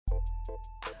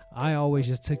I always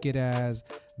just took it as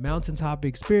mountaintop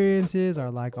experiences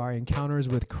are like our encounters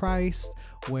with Christ,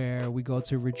 where we go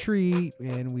to retreat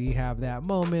and we have that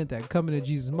moment, that coming to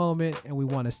Jesus moment, and we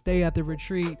want to stay at the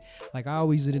retreat. Like I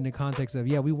always use it in the context of,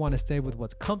 we want to stay with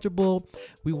what's comfortable.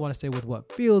 We want to stay with what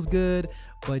feels good.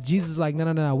 But Jesus is like,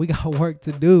 no, we got work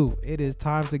to do. It is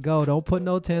time to go. Don't put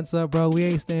no tents up, bro. We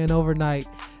ain't staying overnight.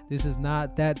 This is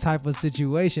not that type of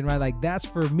situation, right? Like that's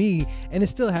for me, and it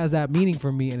still has that meaning for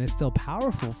me, and it's still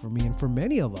powerful for me and for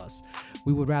many of us.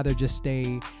 We would rather just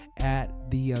stay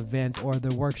at the event or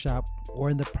the workshop or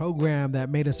in the program that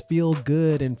made us feel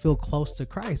good and feel close to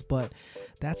Christ, but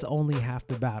that's only half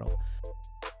the battle.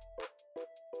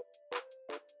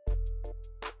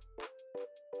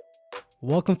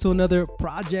 Welcome to another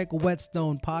Project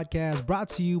Whetstone podcast brought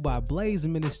to you by Blaze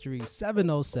Ministry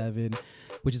 707,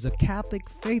 which is a Catholic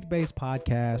faith-based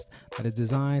podcast that is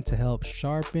designed to help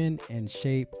sharpen and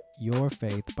shape your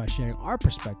faith by sharing our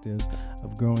perspectives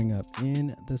of growing up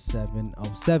in the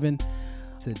 707.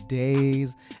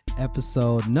 Today's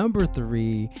episode number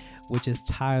 3, which is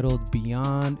titled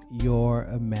Beyond Your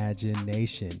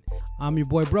Imagination. I'm your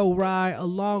boy Bro Rye,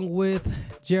 along with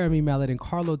Jeremy Mallet and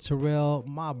Carlo Terrell,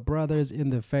 my brothers in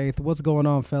the faith. What's going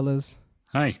on, fellas?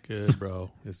 Hi. It's good,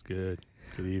 bro. It's good.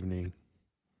 Good evening.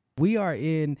 We are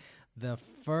in the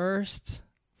first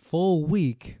full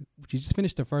week. We just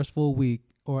finished the first full week,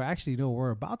 or actually, no, we're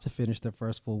about to finish the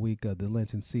first full week of the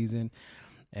Lenten season.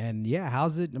 And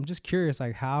how's it? I'm just curious,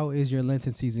 like, how is your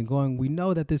Lenten season going? We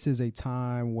know that this is a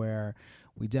time where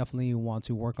we definitely want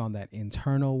to work on that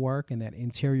internal work and that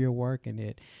interior work, and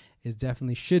it is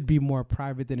definitely should be more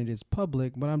private than it is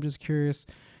public. But I'm just curious,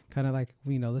 kind of like,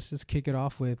 let's just kick it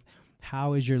off with,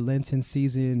 how is your Lenten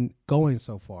season going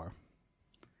so far?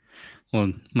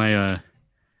 Well, my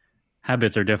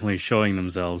habits are definitely showing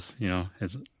themselves.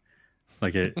 It's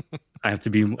like I have to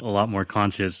be a lot more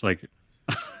conscious. Like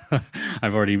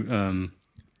I've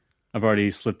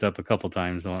already slipped up a couple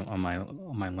times on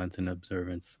my Lenten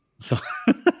observance. So,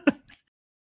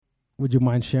 would you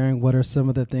mind sharing what are some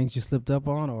of the things you slipped up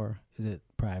on, or is it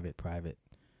private?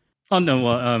 Oh no,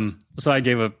 well, so I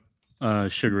gave up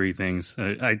sugary things.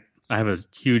 I have a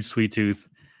huge sweet tooth,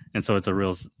 and so it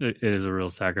is a real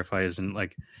sacrifice, and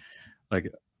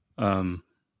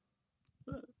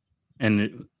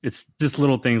it's just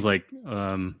little things like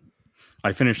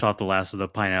I finished off the last of the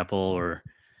pineapple,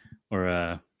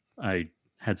 or I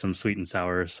had some sweet and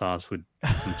sour sauce with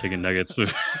some chicken nuggets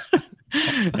with,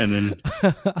 and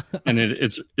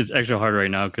it's extra hard right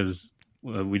now because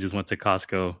we just went to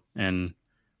Costco, and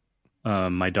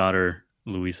my daughter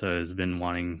Luisa has been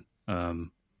wanting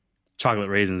chocolate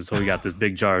raisins, so we got this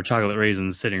big jar of chocolate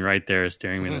raisins sitting right there,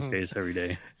 staring me in the face every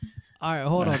day. All right,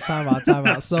 hold on, time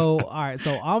out. So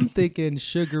I'm thinking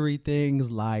sugary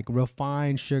things like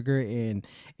refined sugar in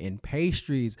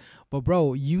pastries. But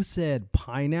bro, you said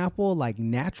pineapple, like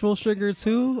natural sugar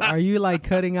too? Are you like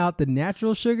cutting out the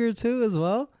natural sugar too as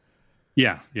well?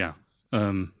 Yeah.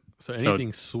 So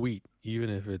anything sweet,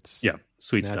 even if it's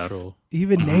sweet natural. stuff.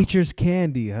 Even nature's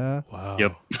candy, huh? Wow.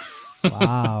 Yep.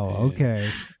 Wow.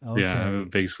 Okay. Yeah, I have a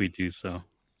big sweet tooth, so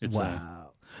it's wow.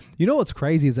 You know what's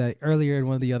crazy is that earlier in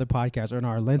one of the other podcasts, or in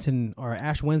our Lenten or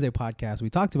Ash Wednesday podcast, we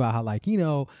talked about how, like,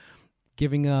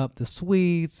 giving up the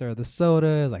sweets or the soda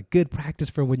is like good practice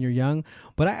for when you're young.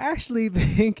 But I actually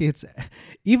think it's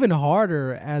even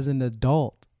harder as an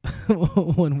adult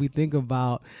when we think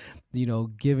about,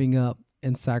 giving up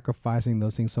and sacrificing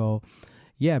those things. So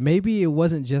yeah, maybe it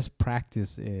wasn't just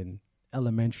practice in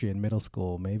elementary and middle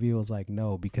school. Maybe it was like,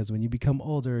 no, because when you become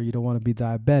older, you don't want to be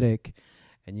diabetic.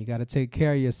 And you got to take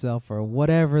care of yourself, or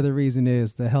whatever the reason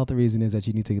is, the health reason is that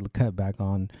you need to cut back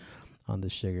on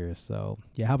the sugar. So,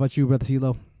 yeah. How about you, Brother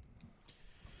CeeLo?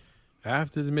 I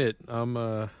have to admit,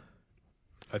 I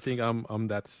think I'm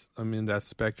in that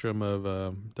spectrum of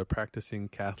the practicing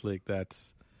Catholic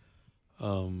that's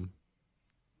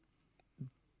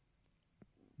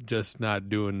just not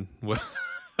doing well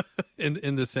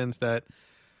in the sense that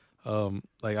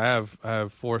like I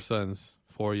have 4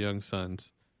 young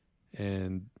sons.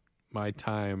 And my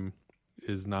time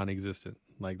is non-existent.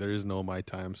 Like there is no my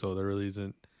time, so there really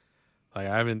isn't. Like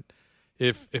I haven't.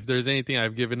 If there's anything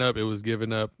I've given up, it was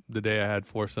given up the day I had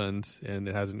 4 sons, and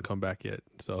it hasn't come back yet.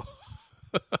 So,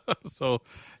 so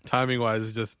timing wise,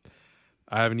 it's just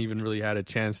I haven't even really had a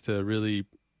chance to really,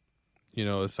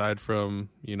 aside from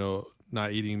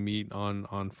not eating meat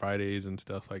on Fridays and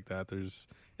stuff like that. And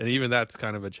even that's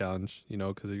kind of a challenge,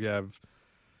 because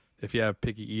if you have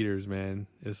picky eaters, man,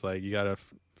 it's like you gotta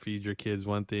feed your kids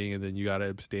one thing and then you gotta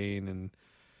abstain, and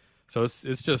so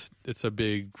it's a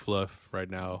big fluff right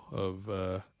now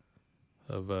of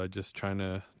just trying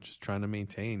to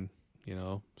maintain, you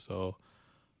know. So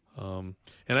and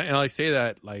I say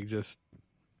that like just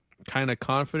kind of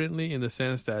confidently in the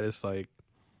sense that it's like,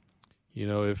 you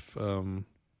know,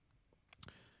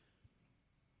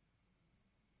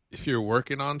 if you're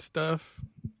working on stuff,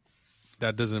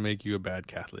 that doesn't make you a bad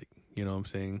Catholic. You know what I'm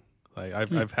saying? Like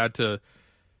I've had to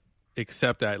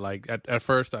accept that. Like at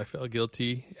first I felt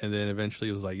guilty, and then eventually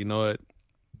it was like, you know what,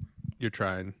 you're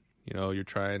trying. You know, you're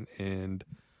trying, and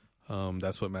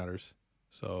that's what matters.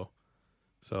 So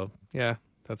yeah,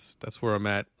 that's where I'm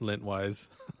at Lent wise.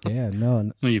 Yeah,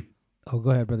 no. Oh,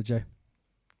 go ahead, Brother Jay.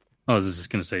 I was just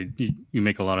gonna say you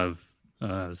make a lot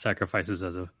of sacrifices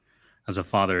as a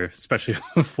father, especially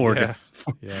for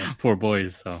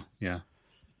boys. So yeah.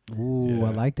 Ooh, yeah.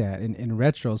 I like that. In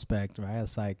retrospect, right?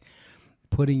 It's like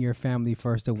putting your family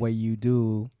first the way you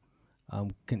do,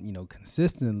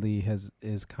 consistently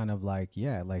is kind of like,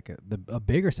 like a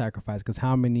bigger sacrifice. Because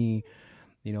how many,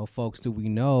 folks do we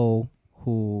know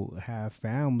who have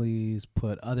families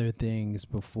put other things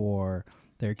before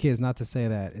their kids? Not to say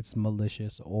that it's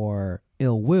malicious or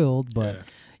ill-willed, but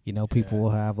people will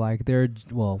have like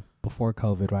before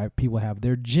COVID, right? People have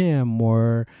their gym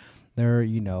or their,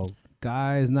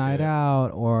 guys night out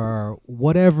or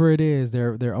whatever it is,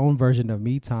 their own version of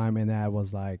me time. And that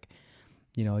was like,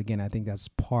 again, I think that's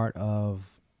part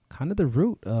of kind of the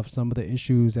root of some of the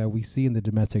issues that we see in the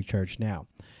domestic church now.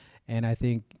 And I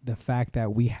think the fact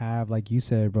that we have, like you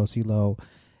said, Bro CeeLo,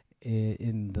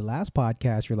 in the last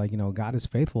podcast, you're like, God is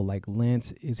faithful. Like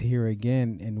Lent is here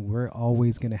again, and we're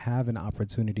always going to have an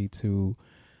opportunity to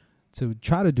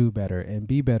try to do better and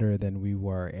be better than we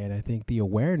were. And I think the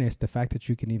awareness, the fact that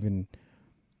you can even,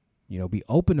 be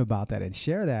open about that and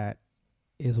share that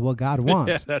is what God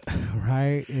wants.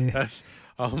 Right. That's,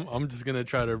 I'm just going to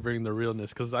try to bring the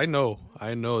realness, because I know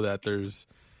that there's,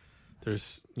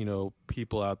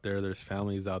 people out there, there's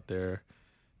families out there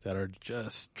that are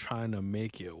just trying to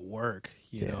make it work,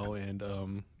 you know, and,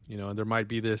 and there might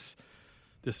be this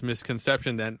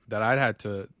misconception that I had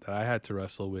to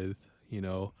wrestle with,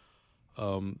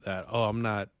 that,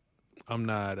 I'm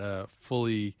not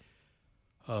fully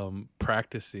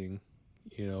practicing,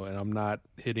 and I'm not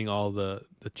hitting all the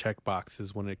check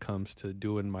boxes when it comes to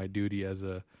doing my duty as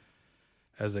a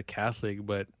Catholic.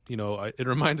 But it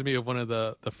reminds me of one of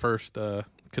the first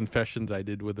confessions I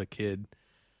did with a kid,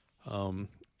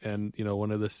 and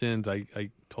one of the sins I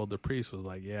told the priest was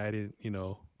like, I didn't,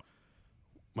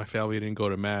 my family didn't go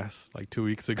to mass like 2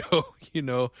 weeks ago,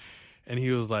 and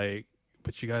he was like,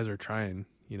 but you guys are trying,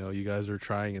 you guys are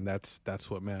trying, and that's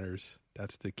what matters.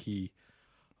 That's the key.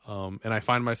 And I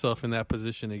find myself in that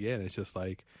position again. It's just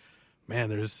like, man,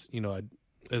 there's,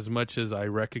 as much as I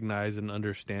recognize and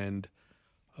understand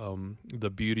the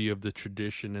beauty of the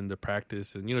tradition and the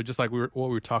practice, and, just like what we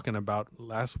were talking about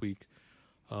last week,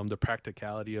 the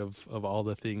practicality of all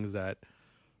the things that,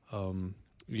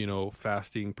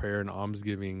 fasting, prayer, and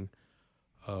almsgiving,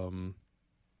 can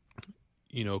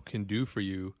do for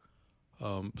you.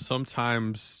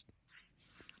 Sometimes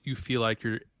you feel like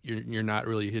you're not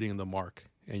really hitting the mark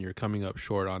and you're coming up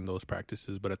short on those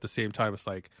practices. But at the same time, it's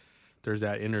like there's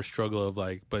that inner struggle of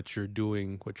like, but you're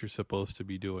doing what you're supposed to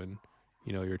be doing.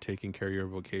 You're taking care of your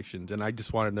vocations. And I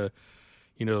just wanted to,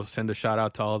 send a shout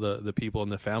out to all the people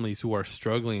and the families who are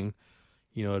struggling,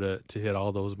 to hit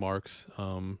all those marks.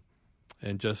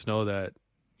 And just know that,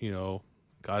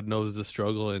 God knows the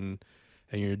struggle and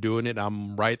you're doing it.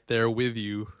 I'm right there with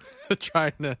you,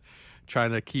 trying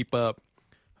to keep up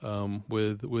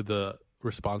with the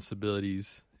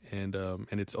responsibilities, and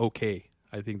it's okay.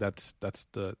 I think that's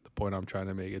the point I'm trying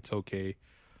to make. It's okay,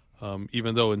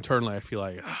 even though internally I feel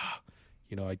like,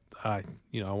 I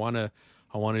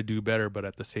want to do better, but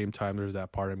at the same time, there's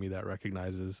that part of me that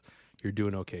recognizes you're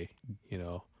doing okay,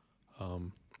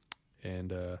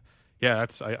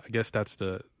 that's I guess that's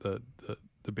the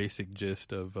basic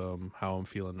gist of how I'm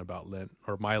feeling about Lent,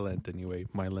 or my Lent anyway,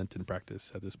 my Lenten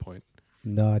practice at this point.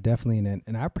 No, definitely.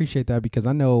 And I appreciate that, because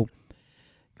I know,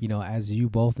 as you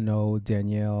both know,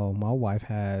 Danielle, my wife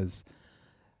has,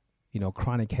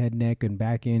 chronic head, neck, and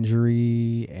back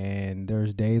injury. And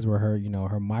there's days where her,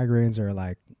 her migraines are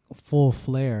like full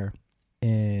flare.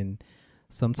 And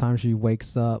sometimes she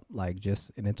wakes up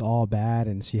and it's all bad,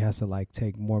 and she has to like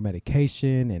take more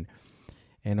medication.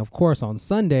 And of course on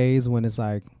Sundays when it's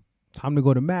like time to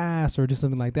go to mass or just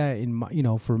something like that,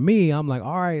 for me, I'm like,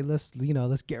 all right, let's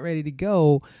get ready to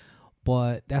go.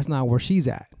 But that's not where she's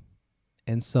at.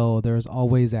 And so there's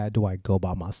always that, do I go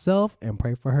by myself and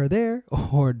pray for her there?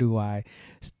 Or do I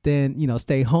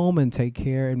stay home and take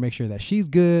care and make sure that she's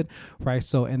good, right?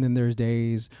 So, and then there's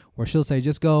days where she'll say,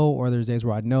 just go, or there's days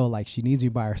where I know like she needs me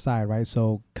by her side, right?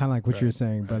 So kind of like what you're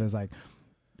saying, but it's like,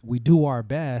 we do our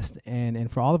best.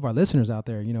 And for all of our listeners out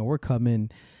there, we're coming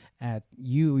at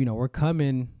you, we're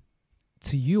coming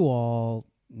to you all,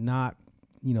 not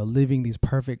living these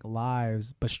perfect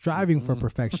lives, but striving for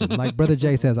perfection. Like Brother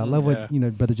Jay says, I love what,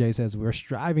 Brother Jay says, we're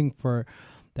striving for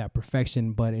that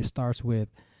perfection, but it starts with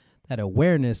that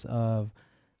awareness of,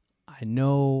 I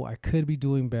know I could be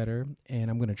doing better,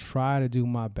 and I'm going to try to do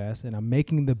my best, and I'm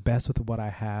making the best with what I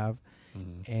have.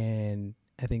 And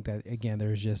I think that, again,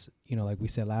 there's just, like we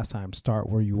said last time, start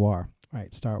where you are,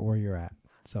 right? Start where you're at.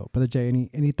 So Brother Jay,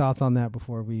 any thoughts on that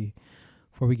before we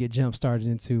get jump started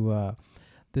into,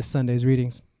 this Sunday's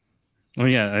readings? Oh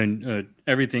yeah, and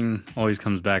everything always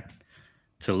comes back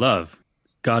to love.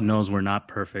 God knows we're not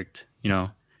perfect. You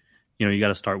got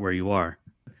to start where you are.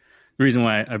 The reason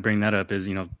why I bring that up is,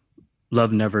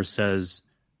 love never says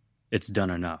it's done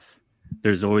enough.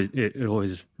 It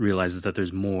always realizes that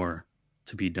there's more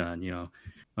to be done.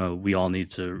 We all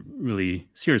need to really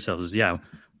see ourselves as, we're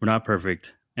not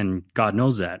perfect, and God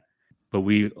knows that, but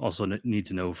we also need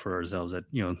to know for ourselves that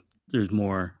there's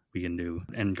more we can do,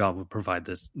 and God will provide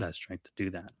that strength to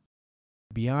do that.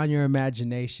 Beyond Your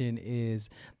Imagination is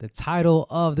the title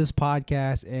of this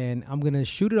podcast, and I'm going to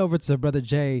shoot it over to Brother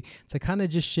Jay to kind of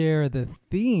just share the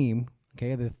theme,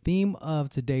 the theme of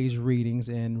today's readings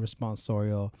and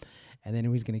responsorial, and then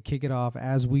he's going to kick it off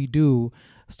as we do,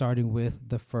 starting with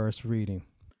the first reading.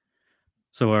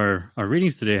 So our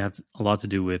readings today have a lot to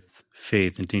do with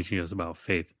faith and teaching us about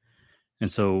faith. And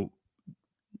so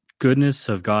goodness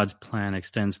of God's plan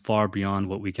extends far beyond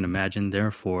what we can imagine.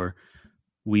 Therefore,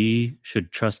 we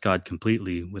should trust God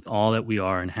completely with all that we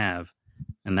are and have,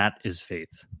 and that is faith.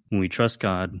 When we trust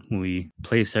God, when we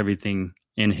place everything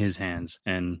in His hands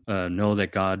and know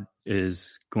that God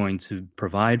is going to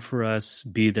provide for us,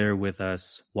 be there with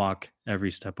us, walk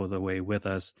every step of the way with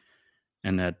us,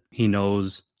 and that He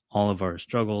knows all of our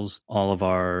struggles, all of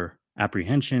our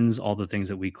apprehensions, all the things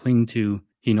that we cling to.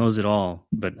 He knows it all,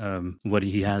 but what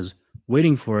He has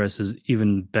waiting for us is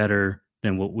even better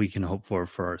than what we can hope for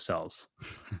ourselves.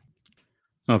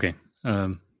 Okay,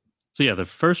 the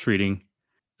first reading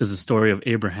is the story of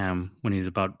Abraham when he's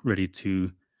about ready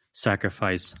to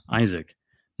sacrifice Isaac.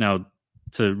 Now,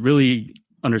 to really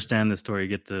understand the story,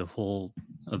 get the whole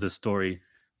of the story,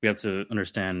 we have to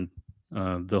understand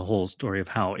the whole story of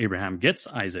how Abraham gets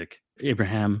Isaac.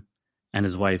 Abraham and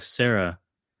his wife Sarah,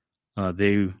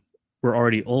 they were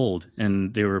already old,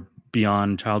 and they were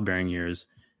beyond childbearing years.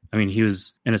 I mean, he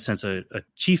was, in a sense, a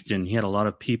chieftain. He had a lot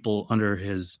of people under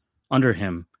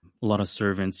him, a lot of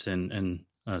servants and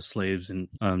slaves. And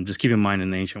just keep in mind,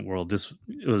 in the ancient world, it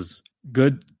was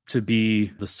good to be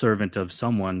the servant of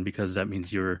someone, because that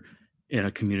means you're in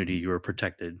a community, you're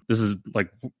protected. This is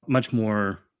like much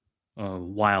more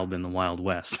wild than the Wild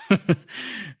West,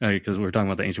 because we're talking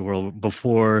about the ancient world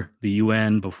before the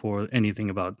UN, before anything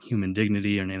about human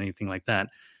dignity or anything like that.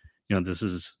 This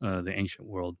is the ancient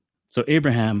world. So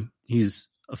Abraham, he's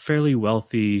a fairly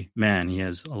wealthy man. He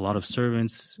has a lot of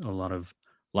servants, a lot of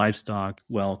livestock,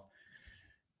 wealth,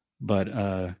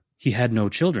 but he had no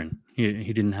children.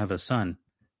 He didn't have a son.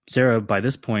 Sarah, by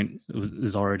this point,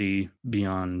 is already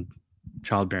beyond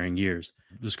childbearing years.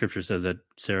 The scripture says that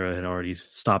Sarah had already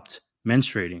stopped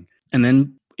menstruating. And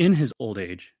then in his old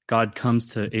age, God comes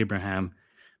to Abraham,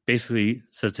 basically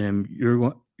says to him,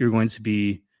 you're going to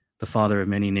be the father of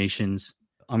many nations.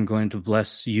 I'm going to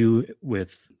bless you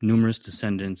with numerous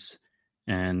descendants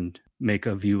and make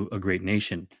of you a great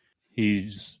nation.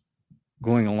 He's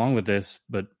going along with this,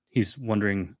 but he's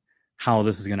wondering how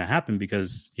this is going to happen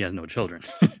because he has no children.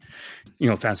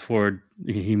 Fast forward,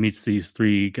 he meets these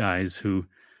three guys who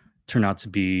turn out to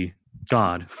be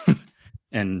God.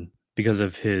 And because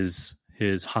of his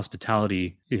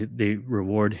hospitality, they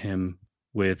reward him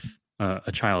with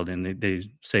a child. And they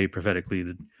say prophetically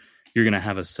that you're going to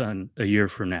have a son a year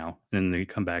from now. Then they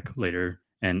come back later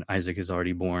and Isaac is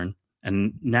already born.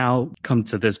 And now come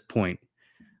to this point.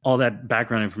 All that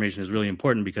background information is really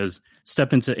important, because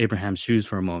step into Abraham's shoes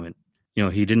for a moment.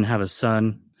 He didn't have a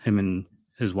son. Him and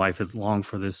his wife had longed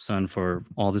for this son for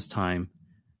all this time.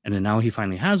 And then now he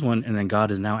finally has one. And then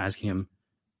God is now asking him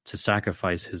to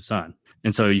sacrifice his son.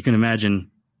 And so you can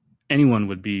imagine anyone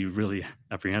would be really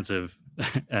apprehensive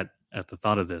at the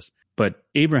thought of this. But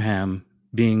Abraham,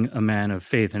 being a man of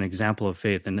faith, an example of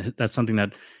faith, and that's something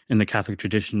that in the Catholic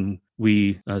tradition,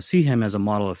 we see him as a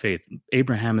model of faith.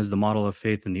 Abraham is the model of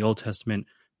faith in the Old Testament.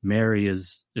 Mary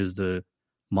is the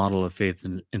model of faith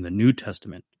in the New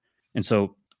Testament. And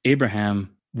so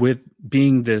Abraham, with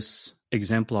being this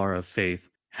exemplar of faith,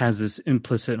 has this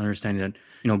implicit understanding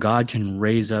that, God can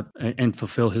raise up and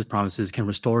fulfill his promises, can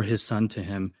restore his son to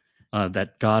him,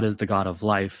 that God is the God of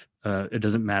life. It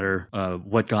doesn't matter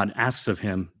what God asks of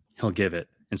him, he'll give it.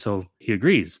 And so he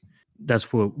agrees.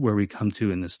 That's where we come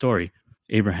to in this story.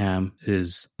 Abraham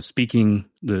is speaking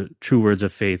the true words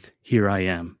of faith, here I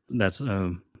am. That's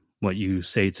what you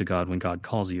say to God when God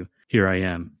calls you, here I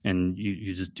am. And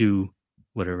you just do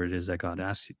whatever it is that God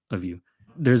asks of you.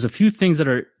 There's a few things that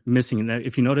are missing.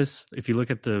 If you notice, if you look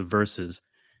at the verses,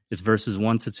 it's verses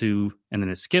 1 to 2, and then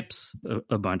it skips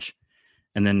a bunch.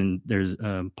 And then there's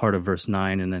part of verse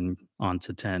 9, and then on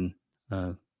to 10,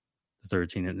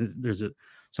 13. And there's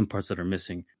some parts that are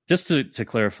missing. Just to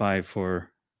clarify for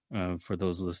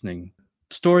those listening,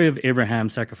 story of Abraham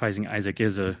sacrificing Isaac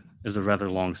is a rather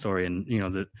long story, and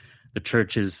the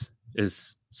church is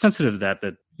sensitive to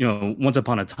that once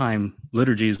upon a time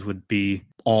liturgies would be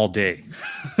all day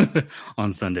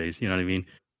on Sundays. You know what I mean?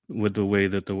 With the way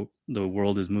that the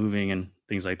world is moving and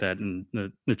things like that, and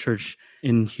the church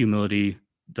in humility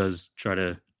does try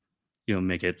to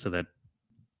make it so that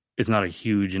it's not a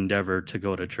huge endeavor to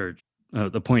go to church.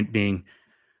 The point being,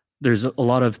 there's a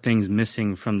lot of things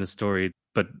missing from the story,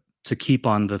 but to keep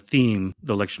on the theme,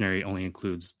 the lectionary only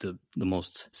includes the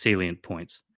most salient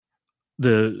points.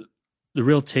 The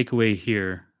real takeaway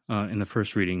here in the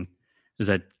first reading is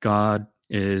that God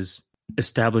is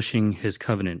establishing his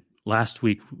covenant. Last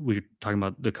week, we were talking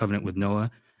about the covenant with Noah.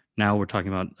 Now we're talking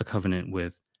about a covenant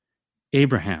with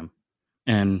Abraham.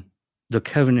 And the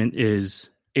covenant is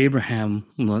Abraham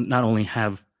will not only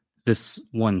have this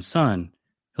one son,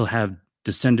 he'll have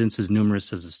descendants as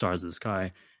numerous as the stars of the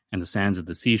sky and the sands of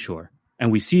the seashore.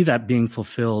 And we see that being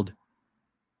fulfilled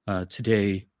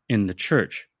today in the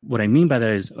church. What I mean by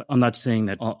that is, I'm not saying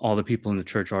that all the people in the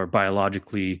church are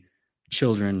biologically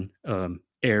children,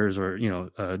 heirs,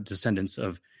 or descendants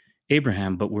of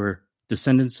Abraham, but we're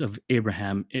descendants of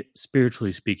Abraham,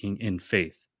 spiritually speaking, in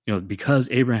faith. Because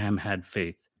Abraham had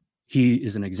faith, he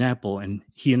is an example, and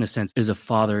he, in a sense, is a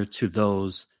father to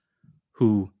those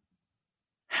who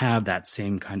have that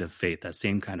same kind of faith, that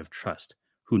same kind of trust,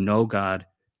 who know God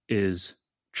is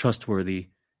trustworthy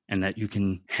and that you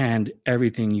can hand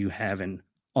everything you have and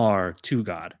are to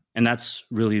God. And that's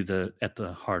really at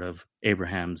the heart of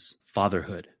Abraham's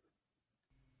fatherhood.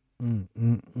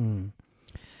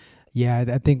 Yeah,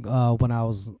 I think when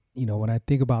I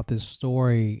think about this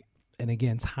story, and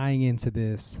again, tying into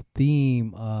this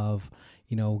theme of,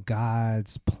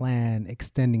 God's plan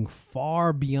extending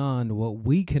far beyond what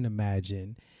we can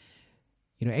imagine.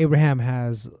 Abraham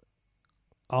has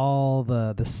all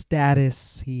the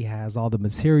status, he has all the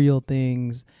material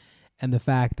things, and the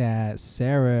fact that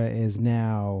Sarah is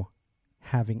now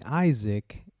having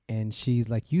Isaac, and she's,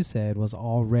 like you said, was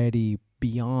already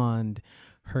beyond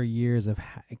her years of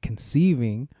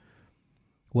conceiving,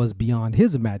 was beyond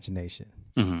his imagination.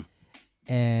 Mm-hmm.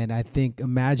 And I think,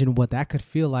 imagine what that could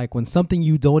feel like when something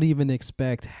you don't even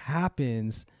expect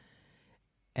happens,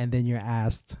 and then you're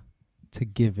asked to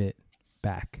give it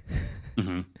back.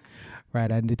 Mm-hmm.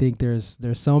 Right. I think there's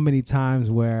so many times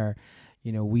where,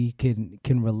 we can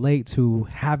relate to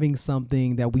having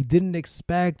something that we didn't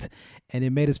expect, and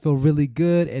it made us feel really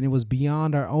good, and it was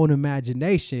beyond our own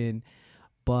imagination,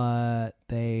 but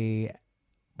it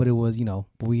was,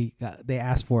 they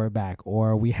asked for it back,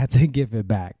 or we had to give it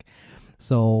back.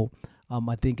 So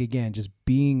I think, again, just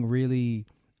being really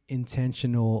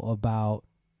intentional about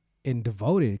and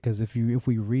devoted, because if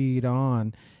we read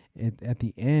on at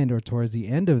the end, or towards the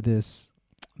end of this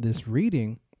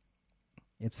reading,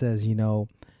 it says,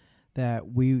 that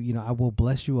I will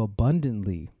bless you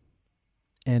abundantly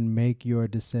and make your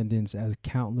descendants as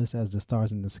countless as the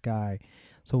stars in the sky.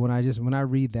 So when I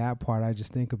read that part, I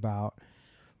just think about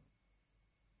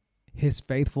his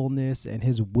faithfulness and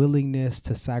his willingness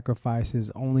to sacrifice his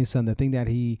only son, the thing that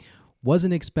he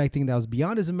wasn't expecting, that was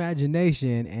beyond his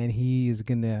imagination, and he is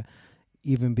going to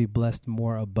even be blessed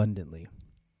more abundantly.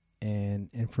 And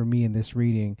for me in this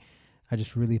reading, I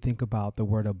just really think about the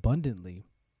word abundantly,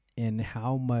 and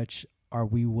how much are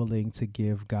we willing to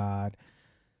give God,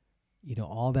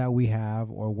 all that we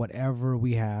have, or whatever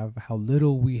we have, how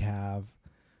little we have,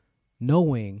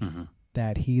 knowing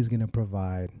that he's going to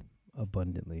provide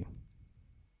abundantly.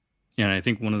 Yeah, and I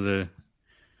think one of the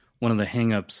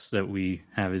hangups that we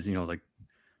have is,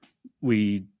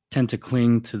 we tend to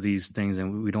cling to these things,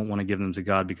 and we don't want to give them to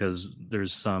God because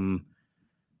there's some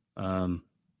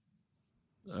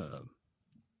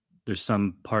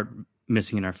part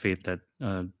missing in our faith that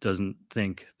doesn't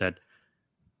think that,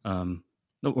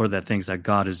 or that thinks that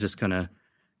God is just going to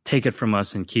take it from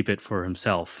us and keep it for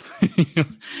himself.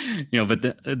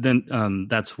 But then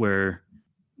that's where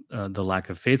the lack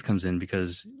of faith comes in,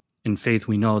 because in faith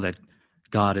we know that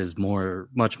God is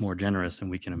much more generous than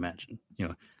we can imagine.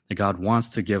 That God wants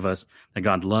to give us, that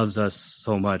God loves us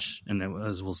so much, and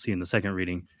as we'll see in the second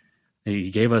reading,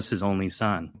 he gave us his only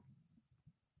son.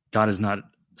 God is not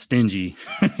stingy.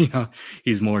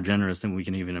 He's more generous than we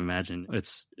can even imagine.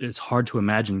 It's hard to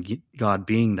imagine God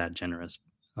being that generous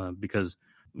because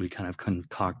we kind of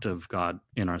concoct of God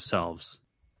in ourselves.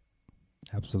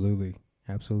 Absolutely.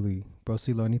 Bro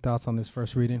CeeLo, any thoughts on this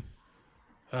first reading?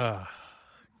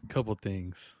 Couple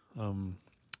things.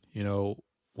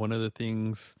 One of the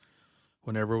things,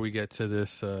 whenever we get to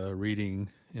this reading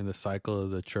in the cycle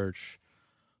of the church,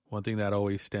 one thing that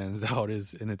always stands out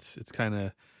is, and it's kind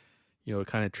of, it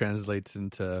kind of translates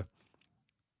into,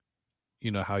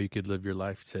 how you could live your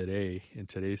life today in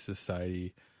today's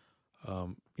society.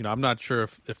 I'm not sure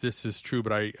if this is true,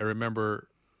 but I remember,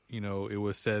 it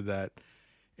was said that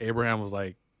Abraham was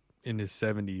like in his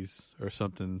 70s or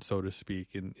something, so to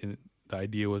speak. And the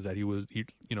idea was that he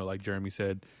like Jeremy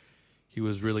said, he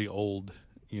was really old,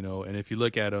 and if you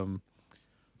look at him,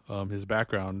 his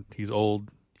background, he's old,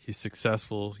 he's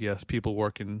successful, he has people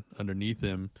working underneath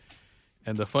him.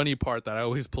 And the funny part that I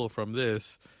always pull from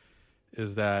this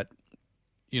is that,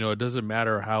 it doesn't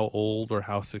matter how old or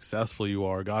how successful you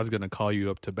are, God's going to call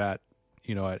you up to bat,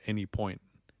 at any point.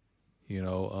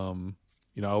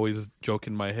 I always joke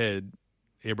in my head,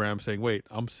 Abraham saying, wait,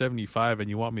 I'm 75 and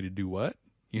you want me to do what?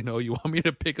 You want me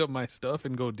to pick up my stuff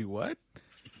and go do what?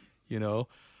 And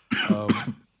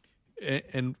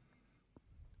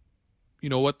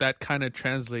what that kind of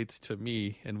translates to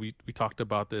me, and we talked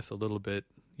about this a little bit,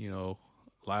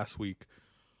 last week,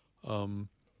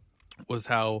 was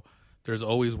how there's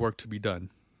always work to be done.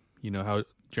 How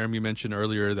Jeremy mentioned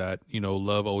earlier that,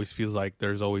 love always feels like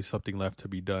there's always something left to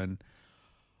be done.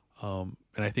 And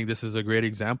I think this is a great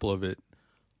example of it,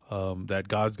 that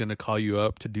God's going to call you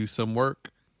up to do some work.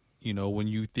 When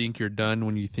you think you're done,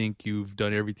 when you think you've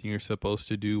done everything you're supposed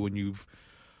to do, when you've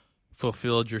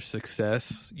fulfilled your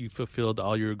success, you fulfilled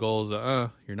all your goals,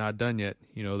 you're not done yet.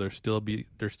 There's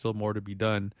still more to be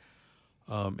done.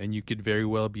 And you could very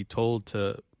well be told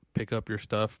to pick up your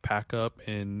stuff, pack up,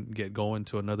 and get going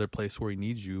to another place where he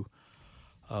needs you.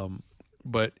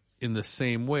 But in the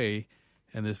same way,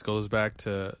 and this goes back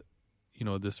to,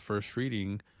 this first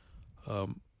reading,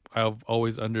 I've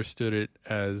always understood it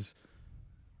as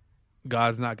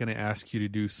God's not going to ask you to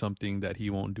do something that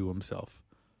he won't do himself.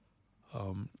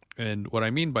 And what I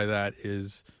mean by that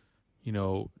is,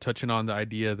 touching on the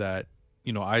idea that,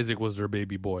 Isaac was their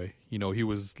baby boy. He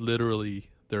was literally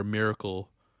their miracle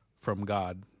from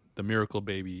God, the miracle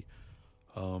baby.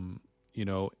 And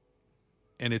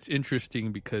it's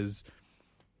interesting because,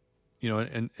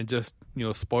 and just,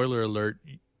 spoiler alert,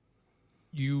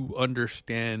 you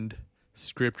understand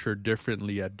scripture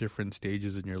differently at different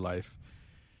stages in your life.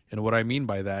 And what I mean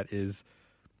by that is,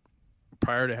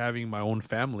 prior to having my own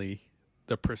family,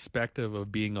 the perspective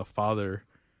of being a father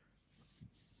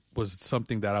was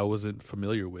something that I wasn't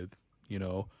familiar with.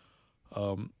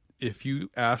 If you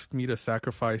asked me to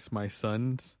sacrifice my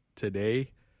sons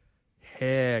today,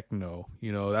 heck no.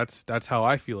 That's how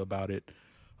I feel about it.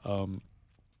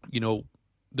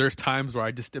 There's times where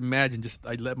I just imagine,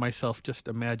 I let myself just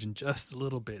imagine just a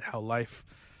little bit how life,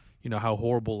 how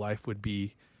horrible life would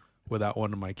be without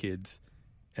one of my kids,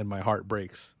 and my heart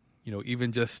breaks.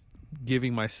 Even just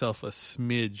giving myself a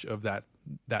smidge of that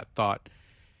thought.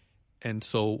 And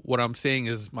so what I'm saying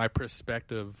is, my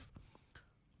perspective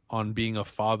on being a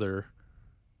father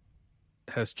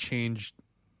has changed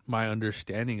my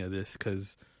understanding of this,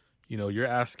 because, you're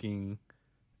asking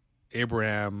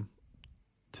Abraham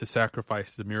to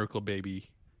sacrifice the miracle baby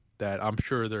that I'm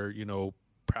sure they're,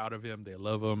 proud of him. They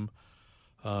love him.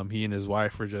 He and his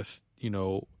wife are just, in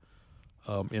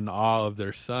awe of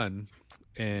their son.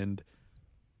 And,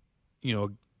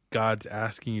 God's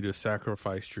asking you to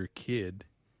sacrifice your kid.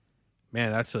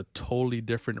 Man, that's a totally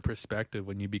different perspective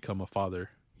when you become a father.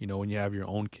 When you have your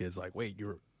own kids, like, wait,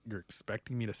 you're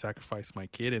expecting me to sacrifice my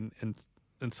kid?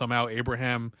 And somehow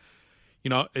Abraham,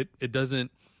 it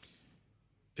doesn't,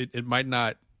 it might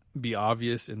not be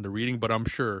obvious in the reading, but I'm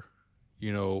sure,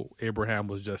 Abraham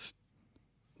was just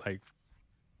like,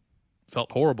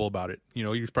 felt horrible about it. He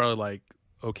was probably like,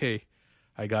 okay,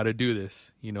 I got to do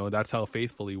this. That's how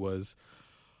faithful he was.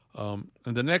 And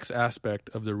the next aspect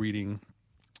of the reading,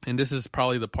 and this is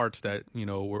probably the parts that,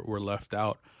 were left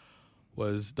out,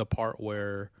 was the part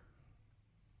where,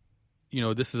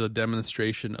 this is a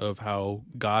demonstration of how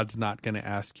God's not going to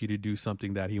ask you to do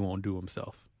something that he won't do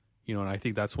himself. And I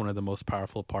think that's one of the most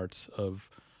powerful parts of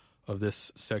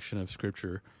this section of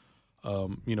scripture.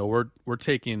 We're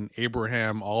taking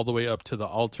Abraham all the way up to the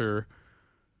altar,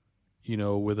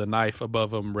 with a knife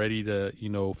above him, ready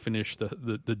to, finish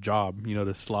the job,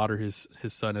 to slaughter his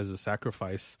son as a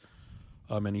sacrifice.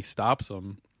 And he stops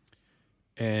him.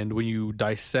 And when you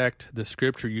dissect the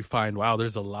scripture, you find, wow,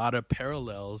 there's a lot of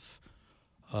parallels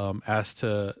as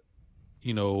to,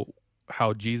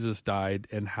 how Jesus died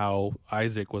and how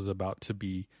Isaac was about to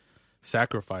be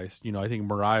sacrificed. I think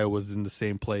Moriah was in the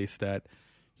same place that,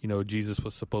 Jesus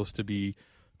was supposed to be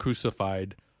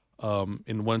crucified.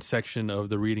 In one section of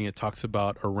the reading, it talks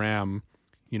about a ram,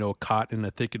 caught in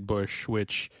a thicket bush,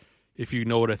 which, if you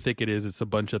know what a thicket is, it's a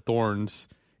bunch of thorns,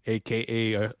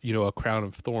 AKA, a crown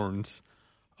of thorns.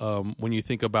 When you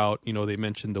think about, they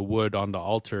mentioned the wood on the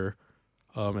altar,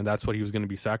 and that's what he was going to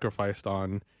be sacrificed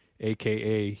on,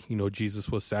 AKA,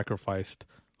 Jesus was sacrificed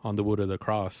on the wood of the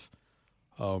cross.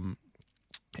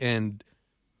 And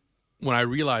when I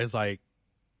realized,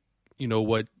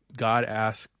 what God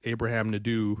asked Abraham to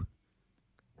do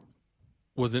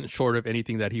wasn't short of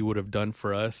anything that he would have done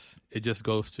for us, it just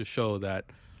goes to show that,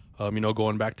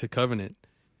 going back to covenant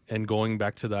and going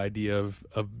back to the idea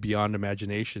of beyond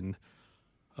imagination,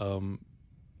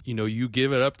 you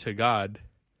give it up to God.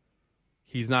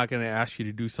 He's not going to ask you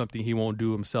to do something he won't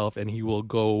do himself, and he will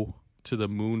go to the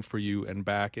moon for you and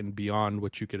back and beyond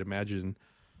what you could imagine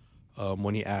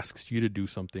when he asks you to do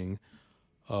something.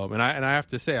 And I have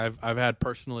to say, I've had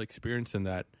personal experience in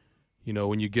that.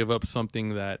 When you give up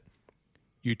something that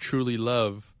you truly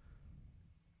love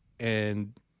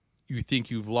and you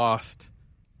think you've lost,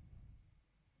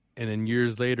 and then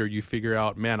years later you figure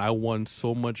out, man, I won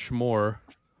so much more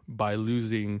by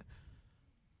losing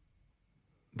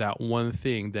that one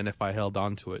thing than if I held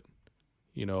on to it.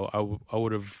 I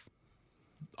would have,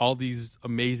 all these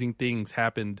amazing things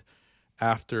happened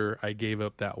after I gave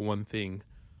up that one thing.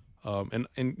 And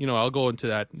I'll go into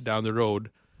that down the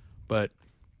road, but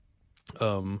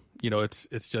it's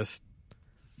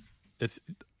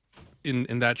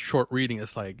in that short reading,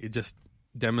 it's like, it just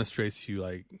demonstrates to you,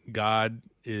 like, God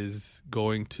is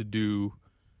going to do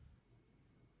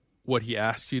what he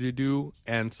asked you to do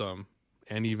and some,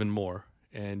 and even more.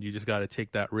 And you just got to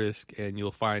take that risk, and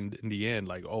you'll find in the end,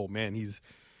 like, oh man, he's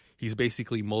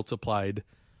basically multiplied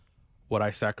what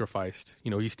I sacrificed.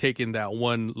 He's taken that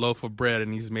one loaf of bread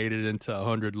and he's made it into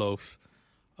 100 loaves.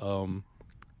 And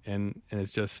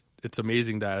it's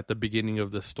amazing that at the beginning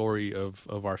of the story of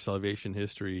our salvation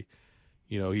history,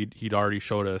 he'd already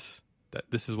showed us that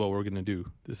this is what we're going to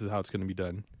do. This is how it's going to be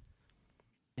done.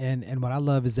 And what I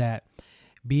love is that,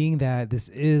 being that this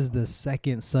is the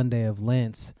second Sunday of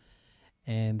Lent,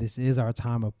 and this is our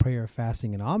time of prayer,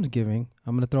 fasting, and almsgiving,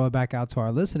 I'm going to throw it back out to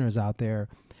our listeners out there.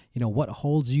 What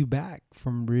holds you back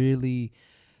from really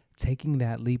taking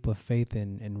that leap of faith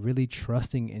and really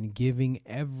trusting and giving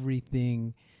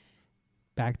everything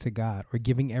back to God, or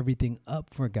giving everything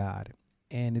up for God?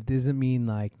 And it doesn't mean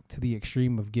like to the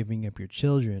extreme of giving up your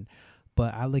children,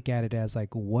 but I look at it as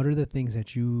like, what are the things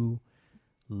that you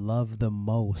love the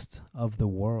most of the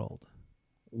world?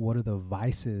 What are the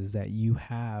vices that you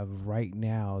have right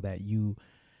now that you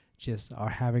just are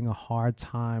having a hard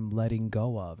time letting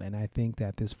go of? And I think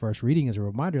that this first reading is a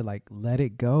reminder, like, let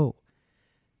it go.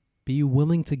 Be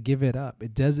willing to give it up.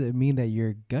 It doesn't mean that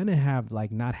you're gonna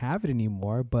not have it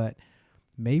anymore, but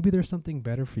maybe there's something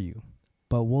better for you.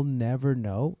 But we'll never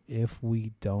know if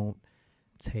we don't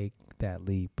take that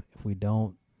leap, if we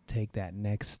don't take that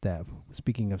next step.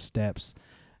 Speaking of steps,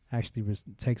 actually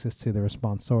takes us to the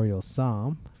responsorial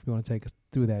psalm. If you want to take us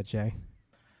through that, Jay.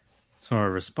 So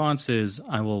our response is,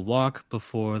 I will walk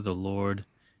before the Lord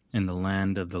in the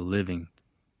land of the living.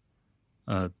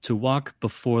 To walk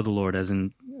before the Lord,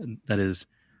 that is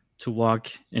to walk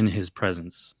in his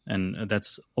presence. And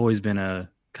that's always been a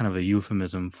kind of a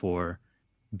euphemism for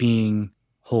being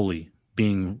holy,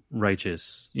 being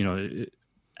righteous.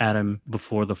 Adam,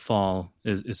 before the fall,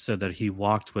 is said that he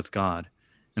walked with God.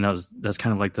 And that's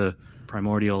kind of like the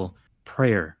primordial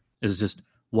prayer, is just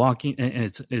walking,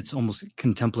 and it's almost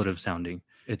contemplative sounding.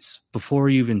 It's before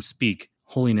you even speak.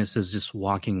 Holiness is just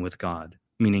walking with God,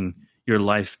 meaning your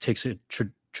life takes a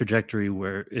trajectory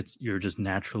where you're just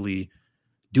naturally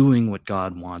doing what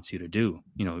God wants you to do,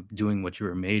 doing what you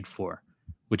were made for,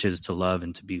 which is to love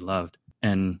and to be loved.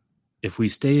 And if we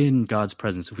stay in God's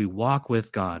presence, if we walk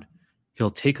with God, he'll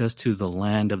take us to the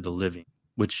land of the living,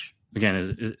 which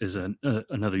again is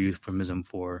another euphemism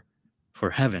for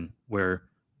heaven, where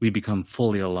we become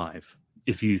fully alive.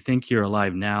 If you think you're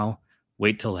alive now,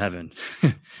 wait till heaven.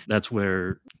 That's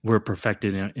where we're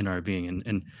perfected in our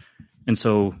being. And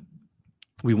so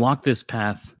we walk this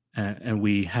path, and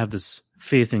we have this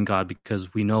faith in God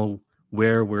because we know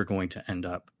where we're going to end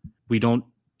up. We don't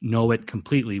know it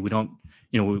completely. We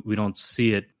don't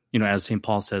see it, as St.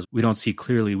 Paul says, we don't see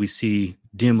clearly, we see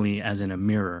dimly as in a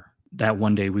mirror. That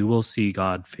one day we will see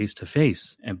God face to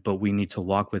face, but we need to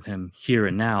walk with him here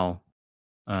and now,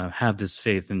 have this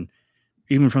faith. And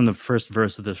even from the first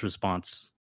verse of this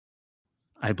response,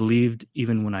 I believed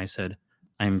even when I said,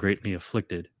 I am greatly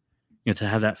afflicted. To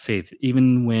have that faith,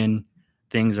 even when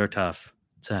things are tough,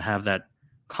 to have that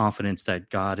confidence that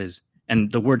God is,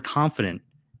 and the word confident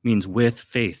means with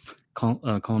faith,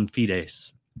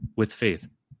 confides, with faith.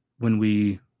 When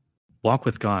we walk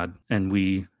with God and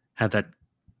we have that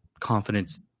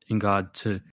confidence in God,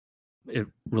 it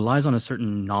relies on a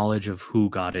certain knowledge of who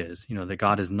God is, that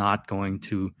God is not going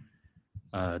to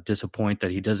disappoint,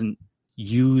 that he doesn't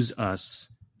use us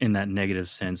in that negative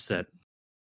sense, that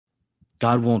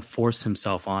God won't force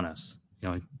himself on us.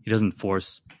 He doesn't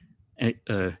force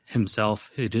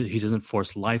himself. He doesn't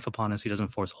force life upon us. He doesn't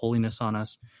force holiness on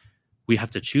us. We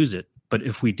have to choose it. But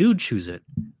if we do choose it,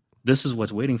 this is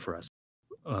what's waiting for us.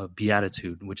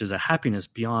 Beatitude, which is a happiness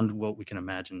beyond what we can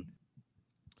imagine.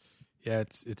 Yeah,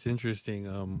 it's interesting.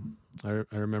 I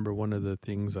remember one of the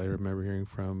things I remember hearing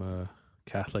from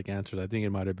Catholic Answers. I think it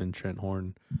might have been Trent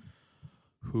Horn,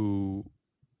 who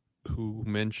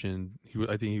mentioned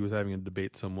I think he was having a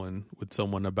debate with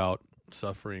someone about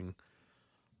suffering,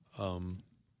 and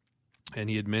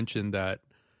he had mentioned that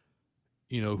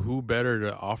who better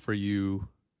to offer you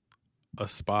a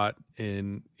spot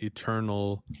in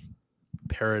eternal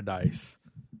paradise,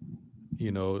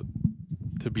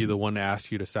 to be the one to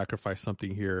ask you to sacrifice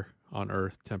something here on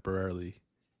earth temporarily.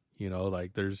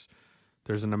 Like there's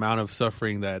an amount of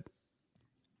suffering that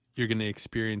you're going to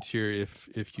experience here if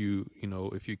you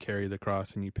carry the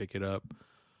cross and you pick it up.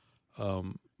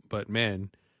 But man,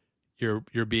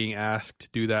 you're being asked to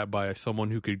do that by someone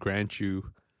who could grant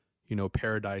you,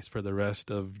 paradise for the rest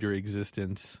of your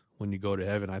existence when you go to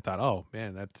heaven. I thought, oh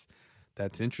man,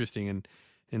 that's interesting.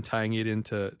 And tying it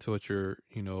into what you're,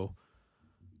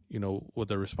 what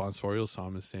the responsorial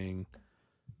psalm is saying,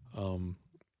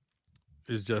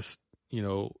 is just,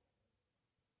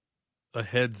 a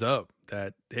heads up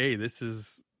that, hey, this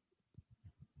is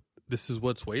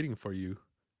what's waiting for you.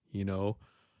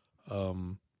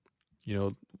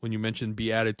 When you mentioned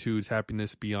beatitudes,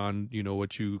 happiness beyond,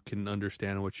 what you can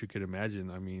understand and what you could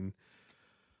imagine. I mean,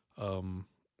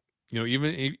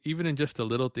 even in just the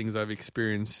little things I've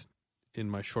experienced in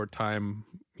my short time,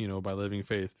 by living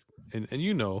faith, and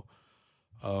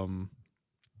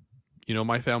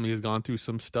my family has gone through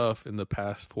some stuff in the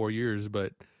past 4 years,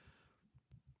 but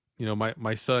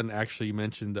my son actually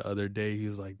mentioned the other day, he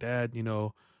was like, Dad,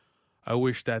 I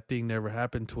wish that thing never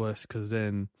happened to us, because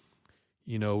then,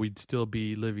 we'd still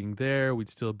be living there. We'd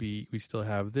still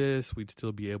have this. We'd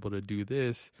still be able to do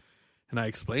this. And I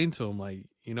explained to him, like,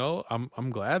 I'm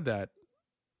glad that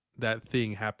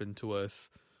thing happened to us.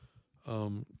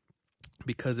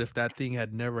 Because if that thing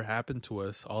had never happened to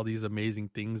us, all these amazing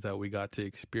things that we got to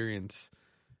experience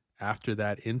after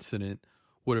that incident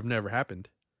would have never happened.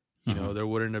 There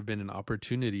wouldn't have been an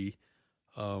opportunity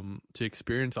to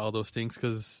experience all those things,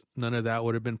 because none of that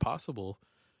would have been possible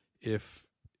if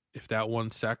that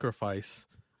one sacrifice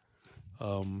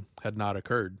had not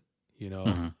occurred.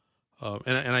 And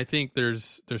I think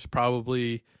there's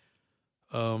probably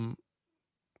a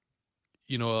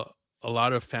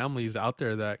lot of families out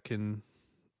there that can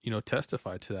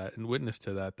testify to that and witness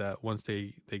to that once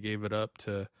they gave it up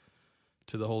to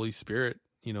the Holy Spirit,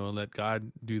 and let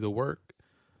God do the work,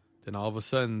 then all of a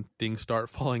sudden things start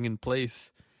falling in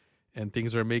place and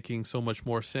things are making so much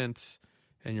more sense,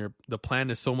 and the plan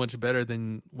is so much better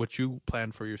than what you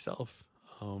planned for yourself.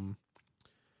 I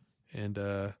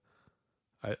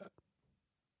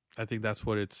think that's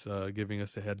what it's giving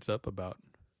us a heads up about.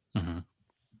 Mm-hmm.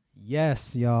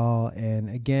 Yes, y'all. And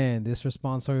again, this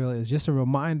responsorial is just a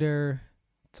reminder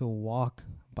to walk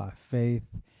by faith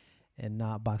and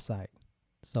not by sight.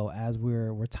 So as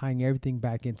we're tying everything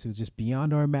back into just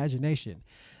beyond our imagination,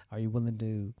 are you willing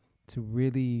to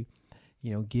really,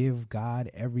 give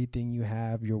God everything you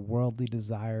have, your worldly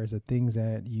desires, the things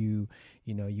that you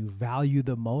value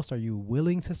the most? Are you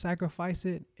willing to sacrifice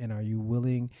it? And are you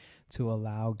willing to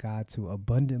allow God to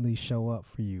abundantly show up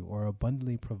for you or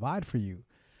abundantly provide for you?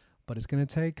 But it's going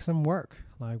to take some work,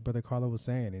 like Brother Carlo was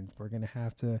saying, and we're going to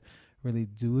have to really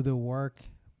do the work,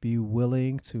 be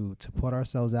willing to put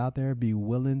ourselves out there, be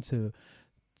willing to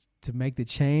make the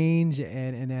change.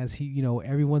 And as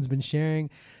everyone's been sharing,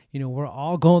 we're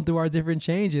all going through our different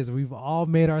changes. We've all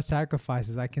made our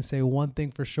sacrifices. I can say one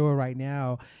thing for sure right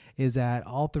now is that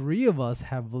all three of us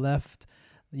have left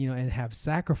and have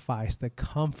sacrificed the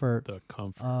comfort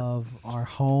of our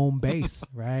home base,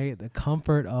 right? The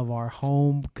comfort of our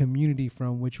home community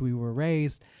from which we were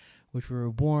raised, which we were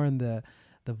born, the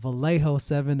Vallejo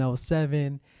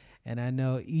 707. And I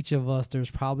know each of us,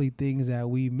 there's probably things that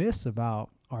we miss about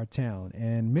our town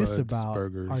and miss about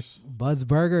our Bud's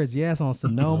Burgers. Yes, on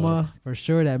Sonoma, for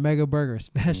sure, that Mega Burger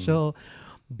special.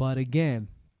 But again,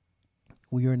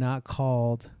 we are not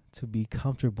called to be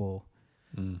comfortable.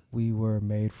 We were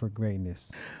made for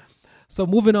greatness. So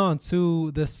moving on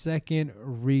to the second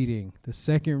reading. The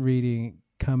second reading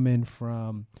coming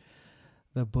from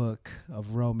the book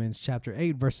of Romans chapter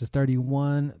 8, verses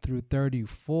 31 through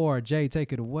 34. Jay,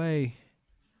 take it away.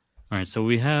 All right, so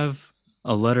we have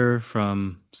a letter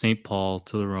from St. Paul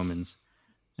to the Romans.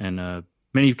 And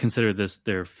many consider this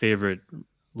their favorite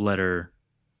letter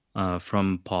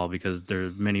from Paul, because there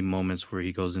are many moments where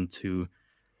he goes into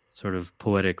sort of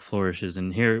poetic flourishes,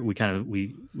 and here we kind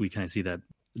of see that.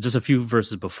 Just a few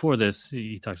verses before this,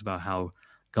 he talks about how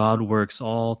God works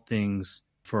all things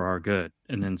for our good,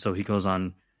 and then so he goes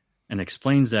on and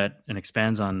explains that and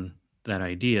expands on that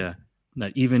idea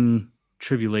that even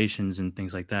tribulations and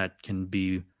things like that can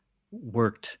be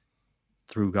worked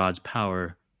through God's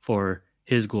power for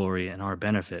His glory and our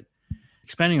benefit.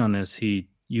 Expanding on this, he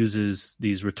uses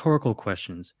these rhetorical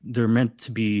questions. They're meant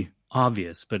to be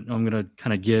obvious, but I'm going to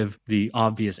kind of give the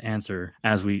obvious answer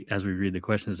as we read the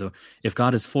questions. So, if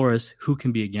God is for us, who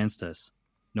can be against us?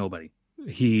 Nobody.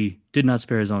 He did not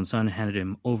spare his own son, handed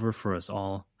him over for us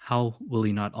all. How will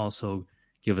he not also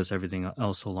give us everything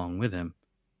else along with him?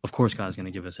 Of course, God's going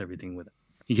to give us everything with him.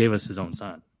 He gave us his own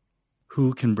son.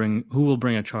 Who will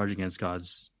bring a charge against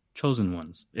God's chosen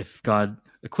ones? If God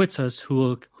acquits us,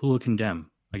 who will condemn?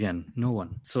 Again, no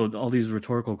one. So all these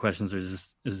rhetorical questions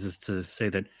is just to say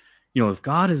that, if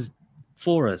God is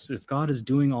for us, if God is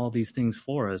doing all these things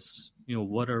for us,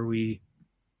 what are we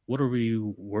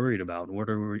worried about? What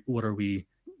are we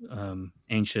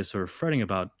anxious or fretting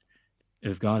about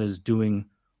if God is doing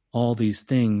all these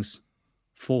things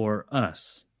for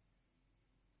us?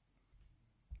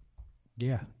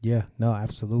 Yeah, no,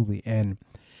 absolutely. And,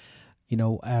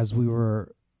 as we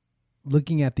were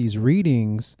looking at these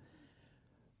readings,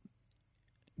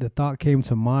 the thought came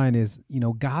to mind is,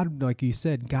 God, like you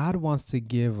said, God wants to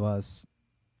give us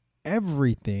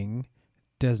everything,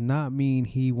 does not mean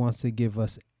he wants to give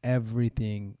us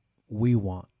everything we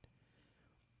want.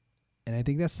 And I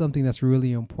think that's something that's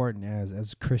really important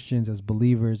as Christians, as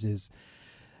believers, is,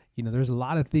 there's a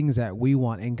lot of things that we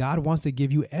want, and God wants to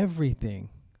give you everything,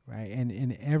 right?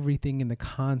 And everything in the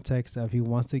context of he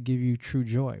wants to give you true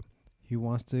joy. He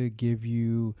wants to give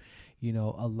you,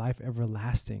 a life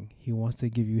everlasting. He wants to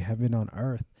give you heaven on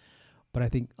earth. But I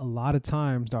think a lot of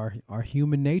times our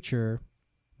human nature,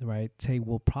 right,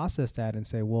 will process that and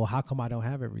say, well, how come I don't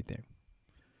have everything?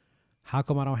 How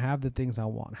come I don't have the things I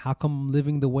want? How come I'm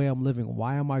living the way I'm living?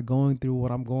 Why am I going through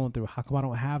what I'm going through? How come I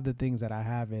don't have the things that I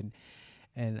have?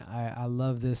 And I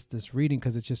love this reading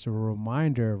because it's just a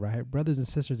reminder, right? Brothers and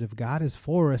sisters, if God is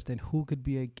for us, then who could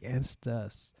be against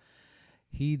us?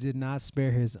 He did not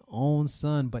spare his own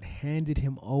son, but handed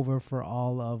him over for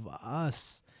all of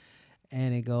us.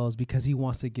 And it goes, because he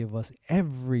wants to give us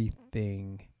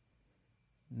everything,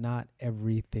 not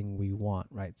everything we want,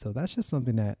 right? So that's just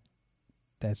something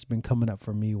that's been coming up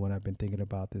for me when I've been thinking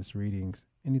about this readings.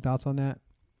 Any thoughts on that?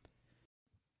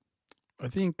 I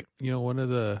think, one of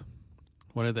the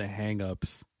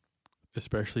hang-ups,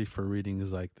 especially for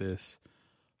readings like this,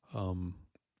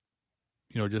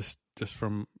 just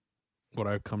from what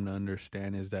I've come to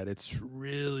understand, is that it's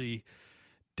really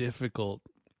difficult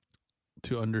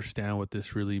to understand what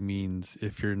this really means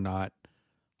if you're not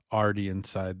already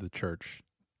inside the church.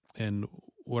 And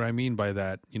what I mean by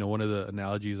that, one of the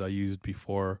analogies I used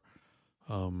before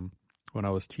when I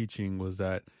was teaching was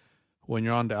that when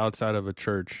you're on the outside of a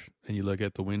church and you look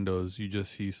at the windows, you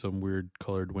just see some weird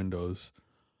colored windows.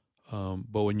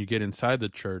 But when you get inside the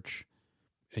church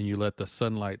and you let the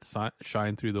sunlight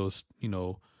shine through those,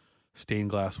 stained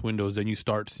glass windows, then you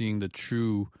start seeing the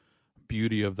true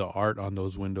beauty of the art on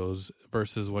those windows,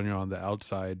 versus when you're on the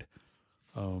outside,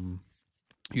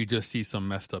 you just see some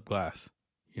messed up glass,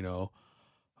 and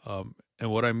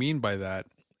what I mean by that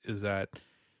is that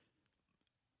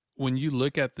when you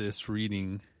look at this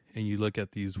reading and you look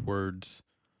at these words,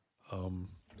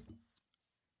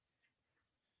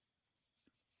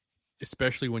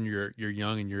 especially when you're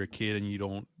young and you're a kid and you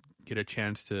don't get a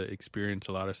chance to experience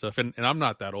a lot of stuff. And I'm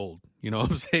not that old, what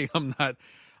I'm saying?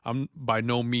 I'm by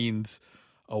no means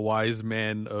a wise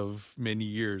man of many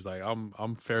years. Like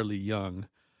I'm fairly young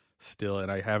still,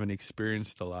 and I haven't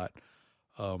experienced a lot.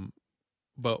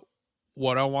 But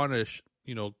what I want to,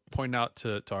 point out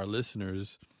to our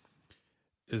listeners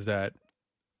is that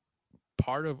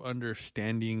part of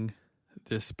understanding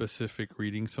this specific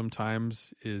reading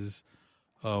sometimes is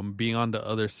being on the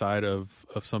other side of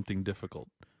something difficult.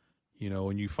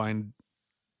 When you find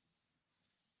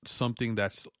something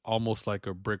that's almost like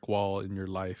a brick wall in your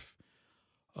life,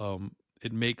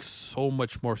 it makes so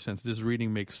much more sense. This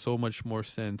reading makes so much more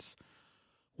sense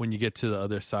when you get to the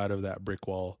other side of that brick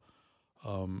wall.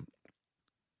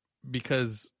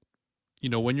 Because,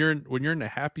 when you're in a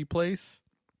happy place,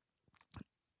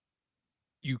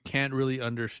 you can't really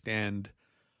understand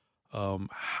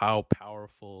how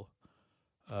powerful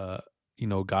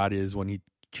God is when he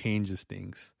changes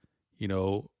things.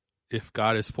 If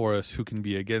God is for us, who can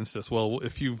be against us? Well,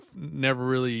 if you've never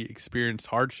really experienced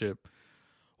hardship,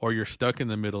 or you're stuck in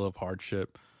the middle of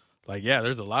hardship,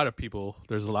 there's a lot of people,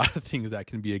 there's a lot of things that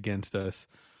can be against us.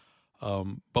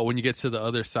 But when you get to the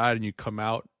other side and you come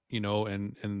out,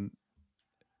 and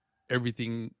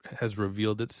everything has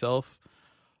revealed itself,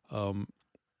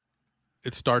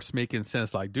 it starts making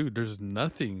sense. Like, dude, there's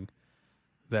nothing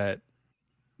that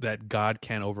God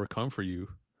can't overcome for you,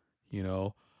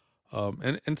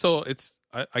 and so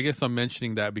I guess I'm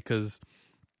mentioning that because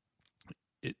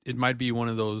it might be one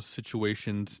of those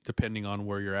situations, depending on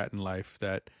where you're at in life,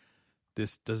 that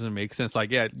this doesn't make sense.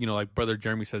 Like, like Brother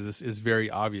Jeremy says, this is very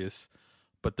obvious,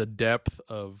 but the depth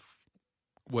of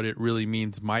what it really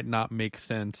means might not make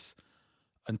sense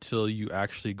until you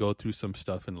actually go through some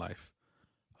stuff in life.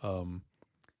 And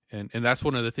that's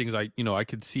one of the things I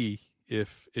could see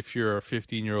if you're a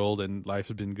 15-year-old and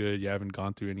life's been good, you haven't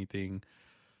gone through anything,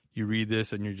 you read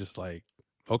this and you're just like,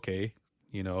 okay,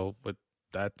 but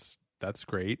that's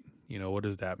great. What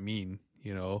does that mean?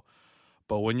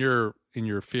 But when you're in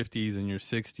your 50s and your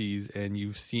 60s and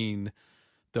you've seen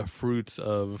the fruits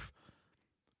of,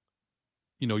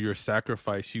 your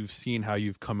sacrifice, you've seen how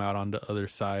you've come out on the other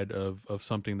side of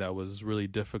something that was really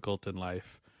difficult in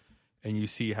life. And you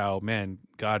see how, man,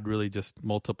 God really just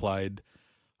multiplied,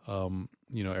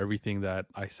 everything that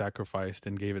I sacrificed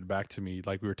and gave it back to me,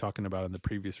 like we were talking about in the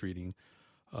previous reading.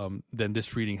 Then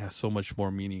this reading has so much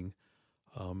more meaning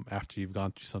after you've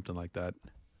gone through something like that.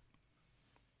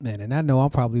 Man, and I know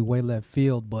I'm probably way left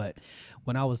field, but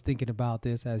when I was thinking about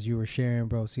this as you were sharing,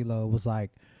 bro, CeeLo, it was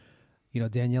like,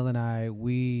 Danielle and I,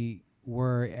 we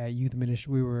were at youth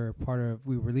ministry. We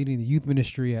were leading the youth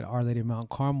ministry at Our Lady of Mount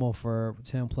Carmel for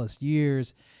 10 plus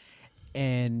years.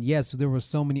 And yes, there were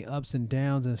so many ups and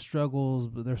downs and struggles,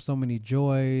 but there's so many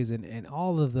joys and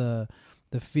all of the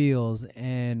feels.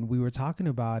 And we were talking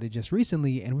about it just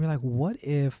recently, and we were like, what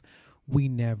if we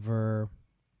never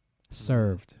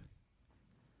served?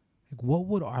 Like, what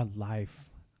would our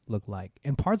life look like?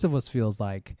 And parts of us feels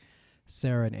like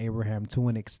Sarah and Abraham to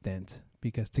an extent,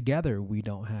 because together we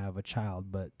don't have a child,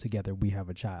 but together we have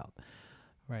a child,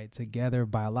 right? Together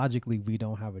biologically we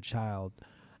don't have a child,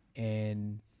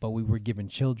 but we were given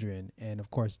children, and of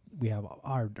course we have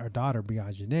our daughter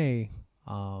Brianne.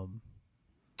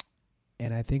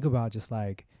 And I think about just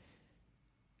like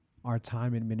our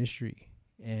time in ministry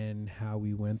and how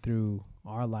we went through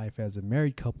our life as a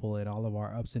married couple and all of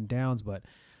our ups and downs, but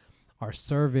our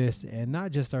service, and not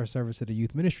just our service to the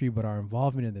youth ministry, but our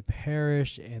involvement in the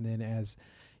parish. And then, as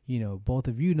both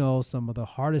of some of the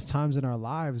hardest times in our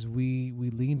lives, we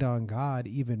leaned on God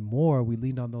even more. We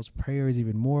leaned on those prayers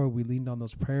even more. We leaned on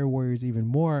those prayer warriors even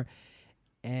more.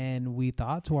 And we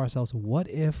thought to ourselves, what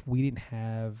if we didn't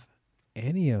have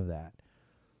any of that?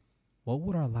 What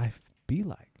would our life be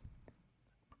like?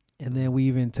 And then we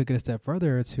even took it a step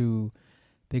further to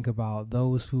think about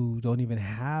those who don't even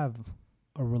have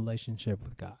a relationship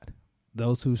with God,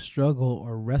 those who struggle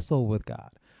or wrestle with God,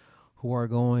 who are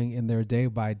going in their day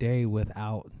by day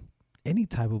without any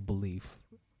type of belief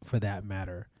for that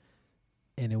matter.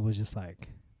 And it was just like,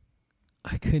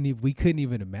 we couldn't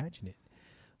even imagine it.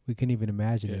 We couldn't even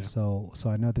imagine it. So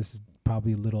I know this is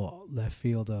probably a little left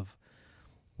field of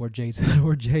where Jay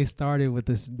started with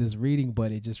this reading,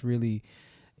 but it just really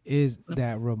is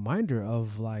that reminder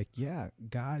of like,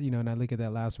 God, and I look at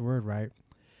that last word, right?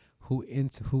 Who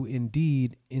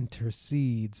indeed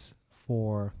intercedes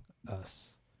for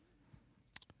us.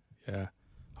 Yeah.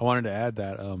 I wanted to add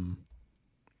that,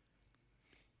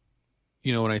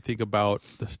 when I think about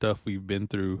the stuff we've been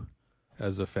through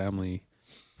as a family,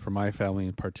 for my family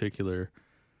in particular,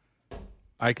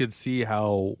 I could see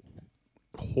how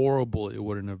horrible it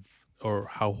would have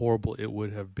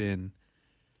been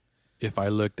if I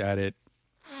looked at it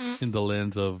in the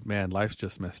lens of, man, life's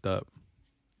just messed up.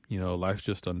 Life's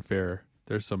just unfair.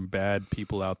 There's some bad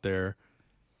people out there,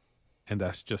 and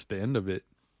that's just the end of it.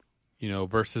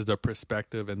 Versus the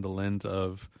perspective and the lens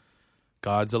of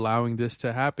God's allowing this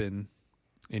to happen,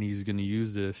 and he's going to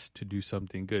use this to do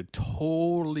something good.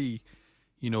 Totally,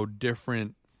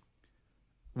 different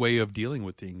way of dealing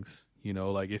with things.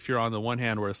 Like if you're on the one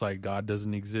hand where it's like God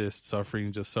doesn't exist, suffering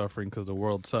is just suffering because the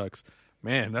world sucks.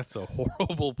 Man, that's a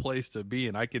horrible place to be.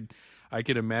 And I could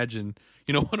imagine,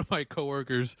 one of my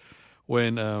coworkers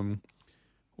when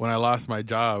I lost my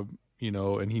job,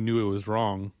 and he knew it was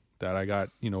wrong that I got,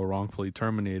 wrongfully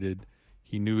terminated.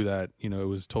 He knew that, it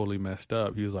was totally messed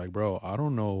up. He was like, bro, I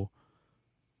don't know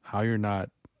how you're not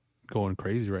going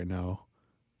crazy right now.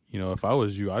 If I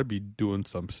was you, I'd be doing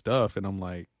some stuff. And I'm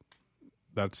like,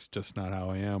 that's just not how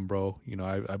I am, bro.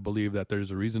 I believe that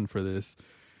there's a reason for this.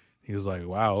 He was like,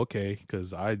 wow, okay.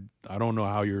 Cause I don't know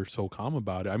how you're so calm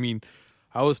about it. I mean,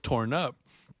 I was torn up,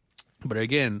 but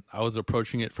again, I was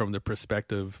approaching it from the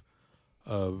perspective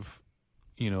of,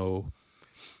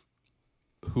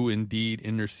 who indeed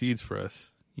intercedes for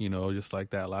us, just like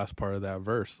that last part of that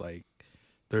verse, like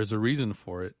there's a reason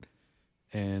for it.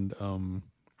 And,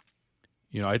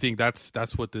 I think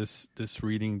that's what this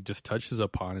reading just touches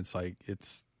upon. It's like,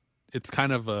 it's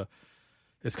kind of a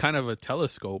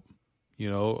telescope,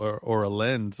 or a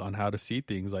lens on how to see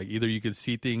things. Like either you could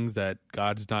see things that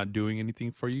God's not doing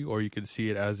anything for you, or you could see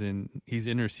it as in he's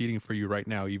interceding for you right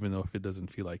now, even though if it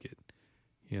doesn't feel like it,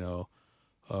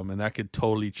 and that could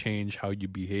totally change how you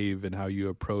behave and how you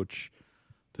approach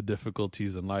the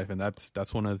difficulties in life. And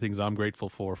that's one of the things I'm grateful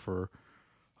for,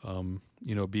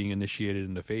 being initiated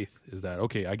into faith, is that,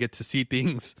 okay, I get to see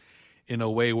things in a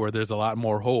way where there's a lot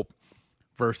more hope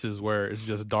versus where it's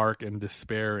just dark and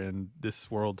despair and this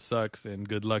world sucks and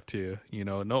good luck to you.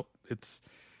 Nope. It's,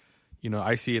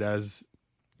 I see it as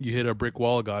you hit a brick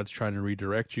wall. God's trying to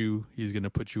redirect you. He's going to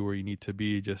put you where you need to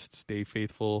be. Just stay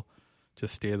faithful,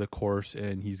 just stay the course,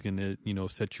 and he's going to,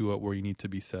 set you up where you need to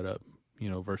be set up,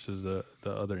 versus the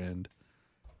other end.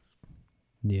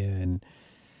 Yeah.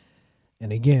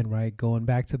 And again, right, going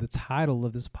back to the title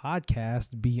of this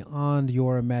podcast, Beyond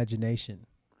Your Imagination.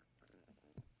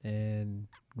 And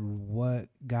what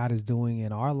God is doing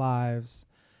in our lives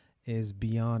is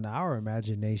beyond our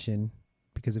imagination.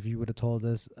 Because if you would have told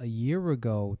us a year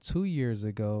ago, 2 years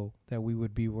ago, that we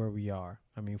would be where we are.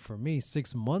 I mean, for me,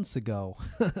 6 months ago,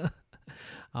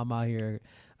 I'm out here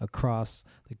across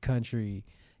the country,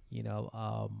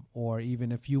 or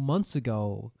even a few months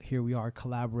ago, here we are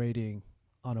collaborating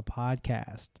on a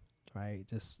podcast, right?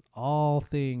 Just all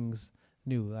things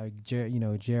new. Like,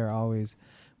 Jer always,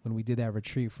 when we did that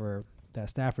retreat for that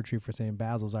staff retreat for St.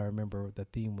 Basil's, I remember the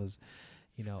theme was,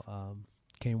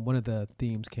 one of the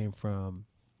themes came from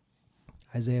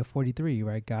Isaiah 43,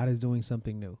 right? God is doing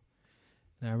something new.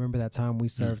 And I remember that time we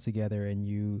served together, and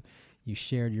you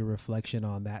shared your reflection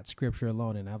on that scripture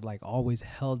alone. And I've like always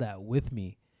held that with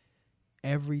me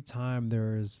every time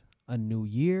there's a new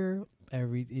year,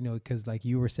 because like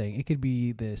you were saying, it could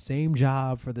be the same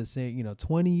job for the same,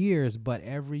 20 years, but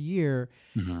every year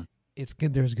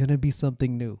there's going to be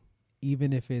something new.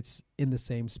 Even if it's in the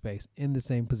same space, in the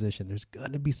same position, there's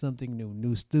going to be something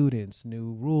new students,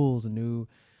 new rules, new,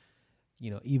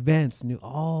 events,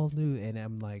 all new. And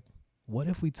I'm like, what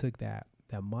if we took that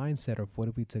mindset, or what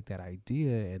if we took that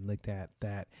idea and looked at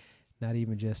that, not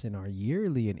even just in our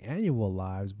yearly and annual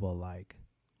lives, but like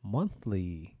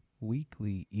monthly,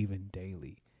 weekly, even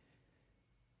daily.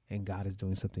 And God is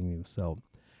doing something new. So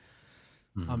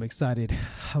I'm excited.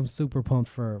 I'm super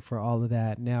pumped for all of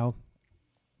that. Now,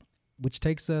 which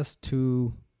takes us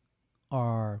to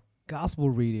our gospel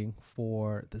reading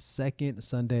for the second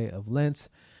Sunday of Lent,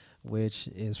 which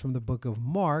is from the book of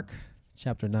Mark,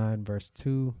 chapter 9, verse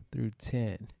 2 through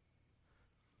 10.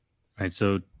 Right.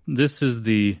 So this is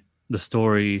the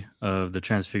story of the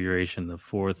Transfiguration, the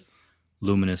fourth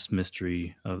luminous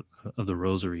mystery of the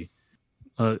Rosary.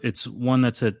 It's one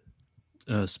that's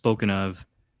spoken of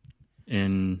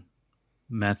in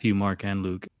Matthew, Mark, and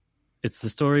Luke. It's the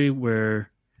story where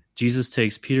Jesus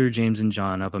takes Peter, James, and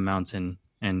John up a mountain,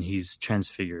 and he's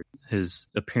transfigured. His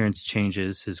appearance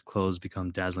changes, his clothes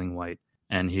become dazzling white,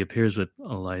 and he appears with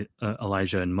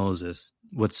Elijah and Moses.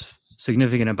 What's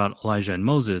significant about Elijah and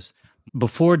Moses,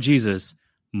 before Jesus,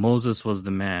 Moses was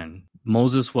the man.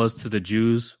 Moses was to the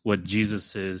Jews what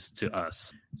Jesus is to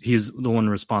us. He's the one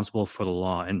responsible for the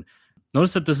law. And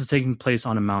notice that this is taking place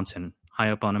on a mountain,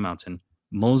 high up on a mountain.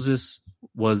 Moses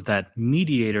was that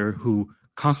mediator who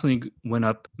constantly went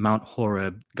up Mount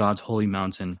Horeb, God's holy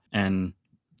mountain, and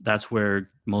that's where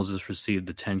Moses received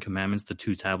the 10 Commandments, the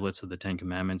 2 tablets of the 10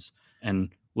 Commandments, and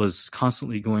was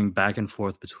constantly going back and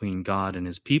forth between God and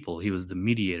his people. He was the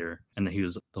mediator, and he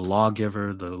was the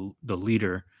lawgiver, the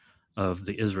leader of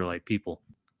the Israelite people.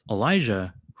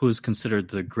 Elijah, who is considered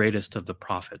the greatest of the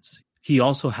prophets, he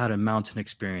also had a mountain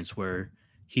experience where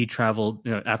he traveled,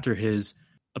 after his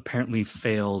apparently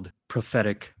failed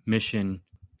prophetic mission.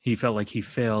 He felt like he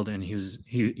failed, and he was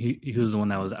the one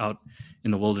that was out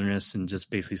in the wilderness and just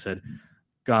basically said,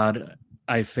 God,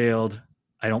 I failed.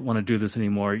 I don't want to do this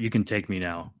anymore. You can take me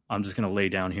now. I'm just going to lay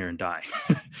down here and die.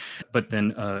 But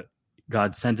then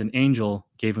God sent an angel,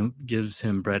 gives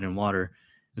him bread and water,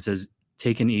 and says,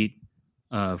 take and eat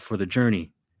for the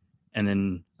journey. And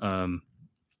then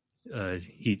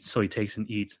he takes and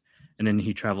eats, and then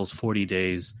he travels 40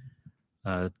 days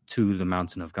to the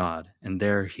mountain of God. And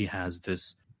there he has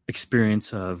this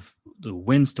experience of the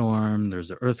windstorm, there's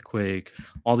an earthquake,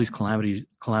 all these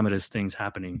calamitous things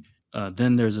happening.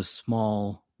 Then there's a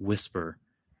small whisper.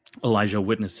 Elijah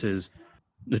witnesses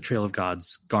the trail of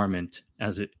God's garment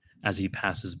as he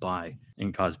passes by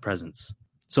in God's presence.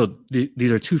 So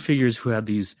these are two figures who have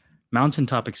these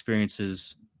mountaintop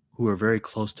experiences, who are very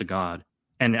close to God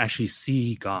and actually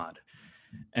see God.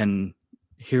 And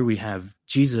here we have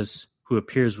Jesus, who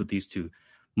appears with these two.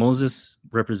 Moses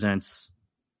represents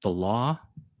the law,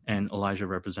 and Elijah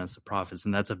represents the prophets.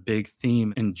 And that's a big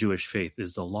theme in Jewish faith,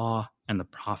 is the law and the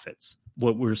prophets.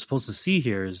 What we're supposed to see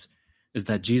here is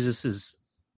that Jesus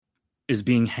is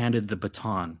being handed the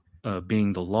baton,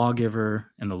 being the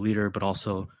lawgiver and the leader, but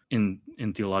also in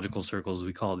theological circles,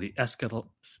 we call it the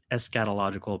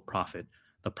eschatological prophet,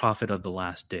 the prophet of the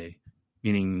last day,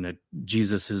 meaning that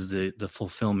Jesus is the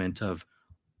fulfillment of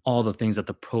all the things that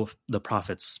the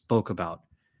prophets spoke about.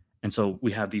 And so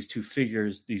we have these two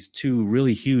figures, these two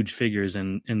really huge figures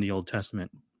in the Old Testament.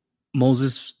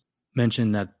 Moses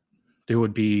mentioned that there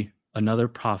would be another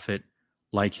prophet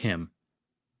like him.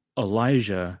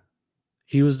 Elijah,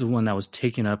 he was the one that was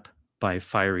taken up by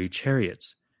fiery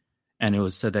chariots, and it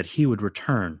was said that he would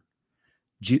return.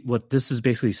 What this is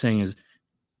basically saying is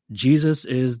Jesus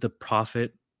is the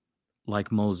prophet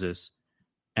like Moses,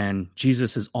 and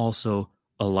Jesus is also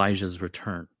Elijah's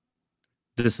return.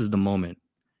 This is the moment.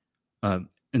 And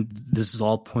this is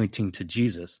all pointing to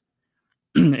Jesus.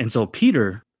 And so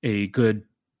Peter, a good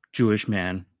Jewish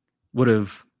man, would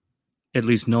have at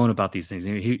least known about these things.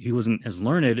 He wasn't as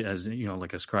learned as,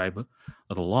 like a scribe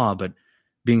of the law, but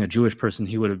being a Jewish person,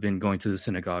 he would have been going to the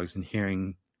synagogues and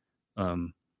hearing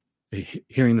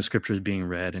the scriptures being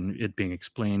read and it being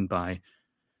explained by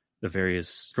the various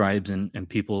scribes and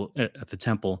people at the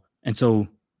temple. And so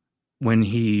when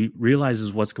he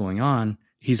realizes what's going on,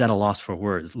 he's at a loss for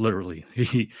words, literally.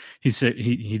 He said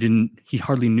he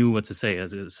hardly knew what to say,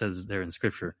 as it says there in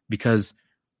scripture, because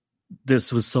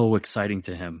this was so exciting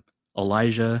to him.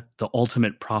 Elijah, the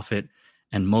ultimate prophet,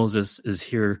 and Moses is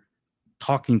here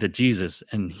talking to Jesus,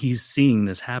 and he's seeing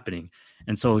this happening.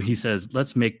 And so he says,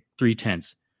 let's make 3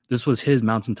 tents. This was his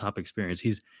mountaintop experience.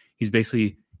 He's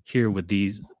basically here with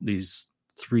these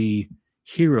 3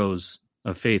 heroes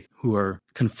of faith who are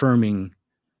confirming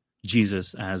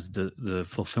Jesus as the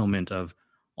fulfillment of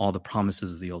all the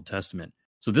promises of the Old Testament.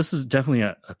 So this is definitely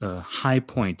a high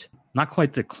point, not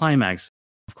quite the climax.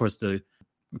 Of course, the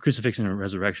crucifixion and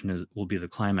resurrection will be the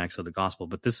climax of the gospel,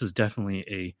 but this is definitely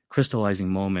a crystallizing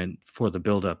moment for the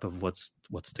buildup of what's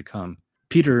to come.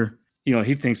 Peter,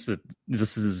 he thinks that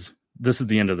this is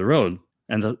the end of the road,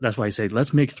 and that's why I say,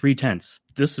 let's make 3 tents.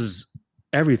 This is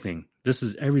everything. This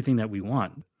is everything that we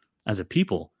want as a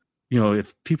people.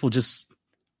 If people just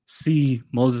see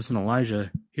Moses and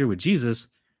Elijah here with Jesus,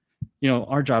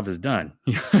 our job is done.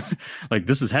 Like,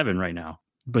 this is heaven right now.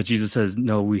 But Jesus says,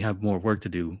 no, we have more work to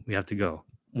do. We have to go.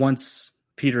 Once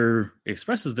Peter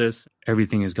expresses this,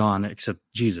 everything is gone except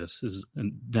Jesus is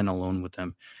then alone with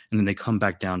them. And then they come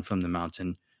back down from the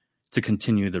mountain to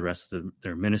continue the rest of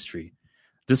their ministry.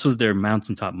 This was their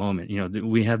mountaintop moment.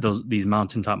 We have these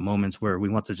mountaintop moments where we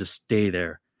want to just stay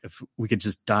there. If we could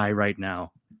just die right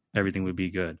now, everything would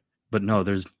be good. But no,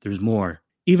 there's more.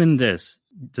 Even this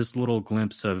little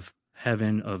glimpse of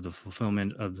heaven, of the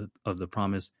fulfillment of the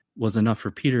promise, was enough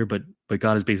for Peter. But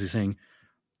God is basically saying,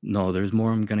 no, there's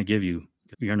more I'm going to give you.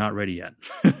 You're not ready yet.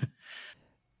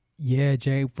 Yeah,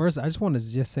 Jay. First, I just want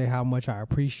to just say how much I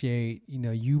appreciate,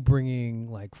 you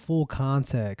bringing like full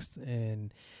context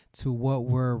and to what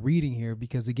we're reading here,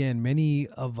 because again, many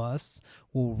of us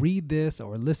will read this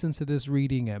or listen to this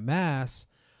reading at Mass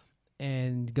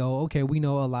and go, okay, we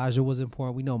know Elijah was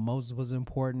important. We know Moses was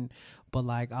important. But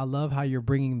like, I love how you're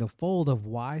bringing the fold of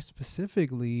why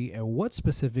specifically and what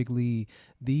specifically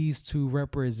these two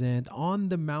represent on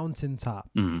the mountaintop,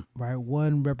 right?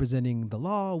 One representing the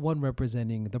law, one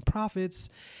representing the prophets.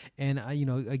 And,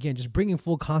 again, just bringing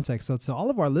full context. So to all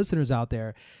of our listeners out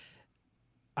there,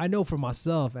 I know for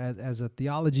myself as a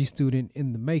theology student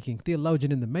in the making,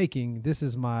 theologian in the making, this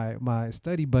is my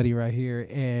study buddy right here.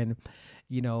 And,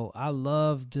 I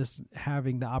love just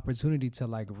having the opportunity to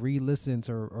like re-listen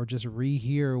to or just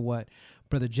rehear what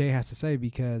Brother Jay has to say,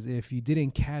 because if you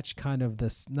didn't catch kind of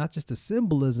this, not just the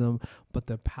symbolism, but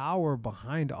the power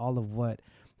behind all of what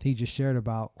he just shared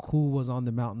about who was on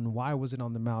the mountain, why was it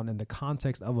on the mountain, and the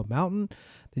context of a mountain,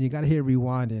 then you got to hit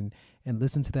rewind and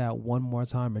listen to that one more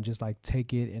time and just like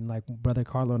take it, and like Brother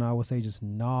Carlo and I would say, just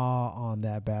gnaw on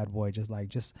that bad boy, just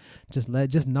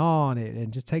gnaw on it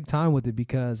and just take time with it,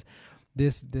 because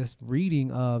this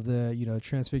reading of the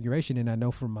Transfiguration, and I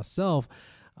know for myself,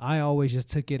 I always just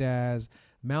took it as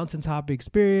mountaintop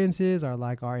experiences are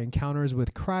like our encounters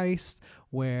with Christ,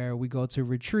 where we go to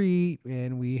retreat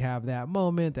and we have that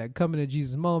moment, that coming to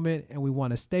Jesus moment, and we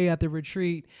want to stay at the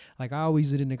retreat. Like I always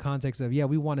use it in the context of,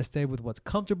 we want to stay with what's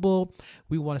comfortable.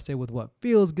 We want to stay with what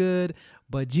feels good.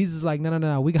 But Jesus is like,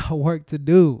 no, we got work to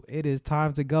do. It is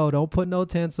time to go. Don't put no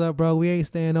tents up, bro. We ain't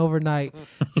staying overnight.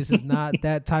 This is not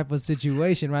that type of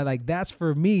situation, right? Like that's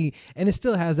for me. And it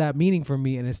still has that meaning for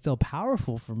me, and it's still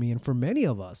powerful for me. And for many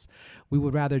of us, we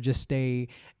would rather just stay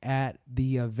at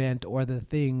the event or the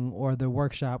thing or the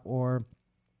workshop or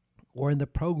in the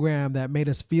program that made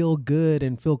us feel good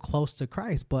and feel close to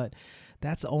Christ. But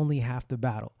that's only half the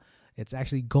battle. It's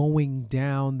actually going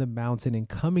down the mountain and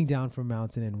coming down from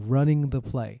mountain and running the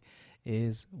play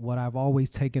is what I've always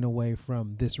taken away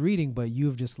from this reading. But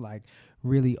you've just like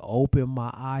really opened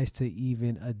my eyes to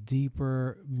even a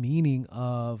deeper meaning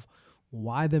of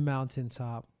why the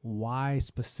mountaintop, why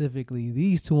specifically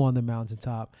these two on the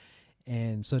mountaintop.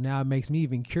 And so now it makes me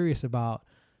even curious about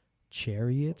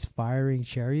chariots, firing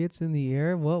chariots in the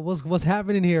air. What's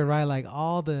happening here, right? Like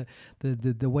all the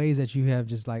ways that you have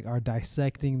just like are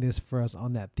dissecting this for us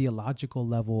on that theological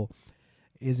level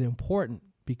is important,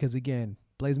 because again,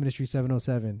 Blaze Ministry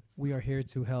 707, we are here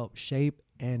to help shape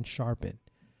and sharpen.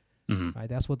 Right?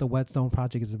 That's what the Whetstone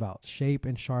Project is about, shape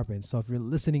and sharpen. So if you're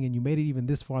listening and you made it even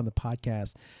this far on the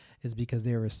podcast, is because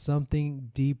there is something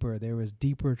deeper. There is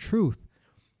deeper truth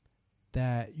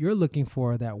that you're looking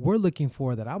for, that we're looking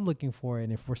for, that I'm looking for.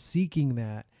 And if we're seeking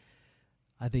that,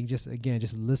 I think just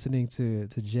listening to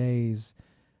Jay's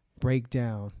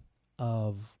breakdown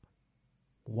of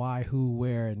why, who,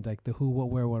 where, and like the who, what,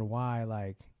 where, when, why,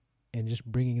 like, and just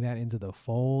bringing that into the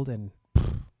fold, and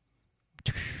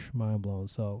mind blown.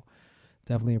 So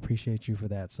definitely appreciate you for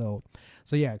that. So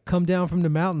yeah, come down from the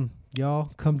mountain,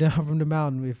 y'all. Come down from the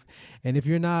mountain. If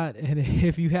you're not, and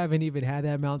if you haven't even had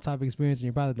that mountaintop experience, and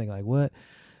you're probably thinking like, what?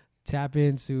 Tap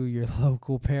into your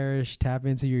local parish. Tap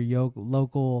into your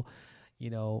local,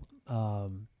 local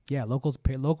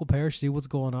parish. See what's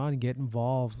going on and get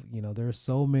involved. There's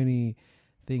so many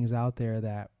things out there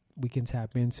that we can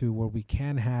tap into where we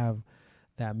can have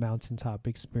that mountaintop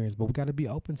experience, but we got to be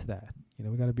open to that.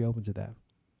 We got to be open to that.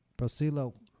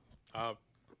 Procilo.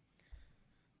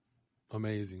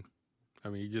 Amazing. I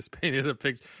mean, you just painted a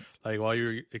picture. Like while you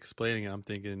were explaining it, I'm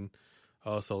thinking,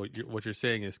 so what you're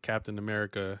saying is Captain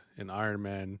America and Iron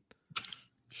Man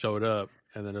showed up,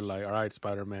 and then they're like, all right,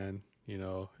 Spider-Man,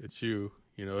 it's you,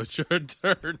 it's your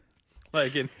turn.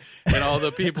 Like, and all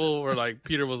the people were like,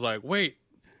 Peter was like, wait,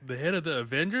 the head of the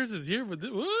Avengers is here for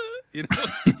this? What?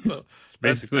 So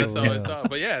Basically, that's how I saw it.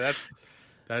 But yeah,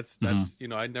 that's I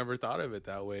never thought of it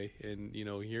that way. And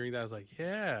hearing that, I was like,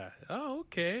 yeah,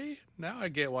 okay, now I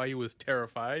get why he was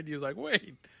terrified. He was like,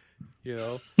 wait,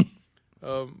 but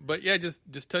yeah,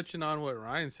 just touching on what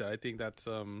Ryan said, I think that's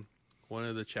one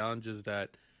of the challenges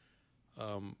that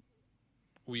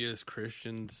we as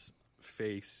Christians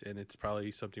face, and it's probably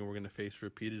something we're going to face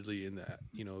repeatedly in that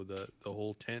the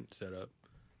whole tent setup.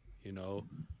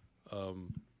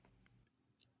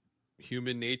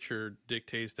 Human nature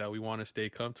dictates that we want to stay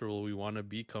comfortable, we want to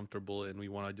be comfortable, and we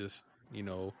want to just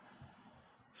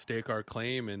stake our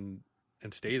claim and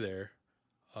stay there.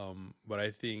 But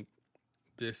I think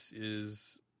this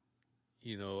is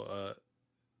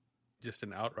just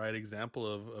an outright example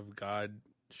of God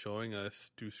showing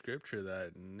us through Scripture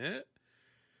that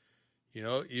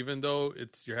even though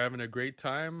you're having a great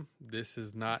time, this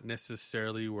is not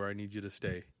necessarily where I need you to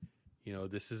stay.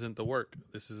 This isn't the work.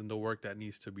 This isn't the work that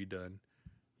needs to be done.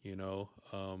 Because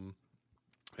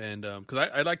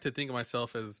I like to think of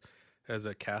myself as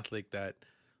a Catholic that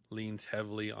leans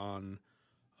heavily on,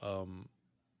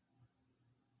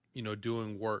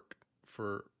 doing work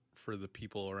for the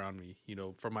people around me.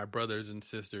 For my brothers and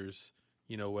sisters.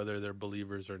 Whether they're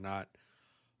believers or not.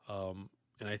 And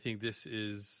I think this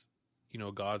is,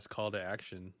 God's call to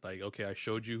action. Like, okay, I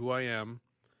showed you who I am.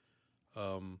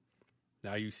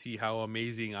 Now you see how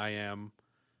amazing I am,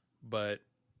 but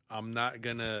I'm not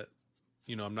gonna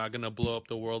blow up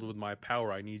the world with my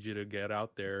power. I need you to get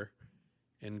out there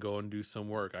and go and do some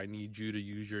work. I need you to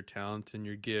use your talents and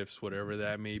your gifts, whatever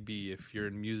that may be. If you're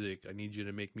in music, I need you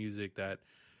to make music that,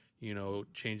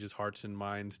 changes hearts and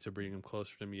minds to bring them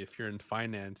closer to me. If you're in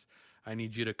finance, I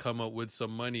need you to come up with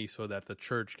some money so that the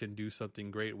church can do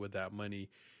something great with that money.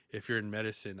 If you're in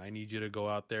medicine, I need you to go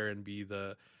out there and be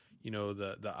the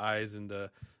eyes and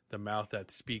the mouth that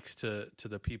speaks to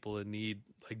the people in need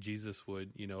like Jesus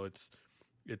would.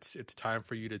 It's time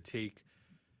for you to take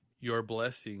your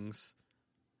blessings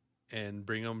and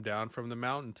bring them down from the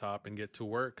mountaintop and get to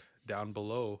work down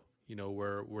below,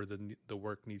 where the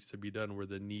work needs to be done, where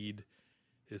the need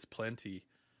is plenty.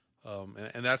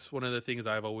 And that's one of the things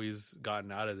I've always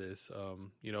gotten out of this.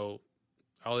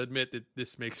 I'll admit that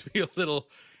this makes me a little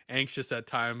anxious at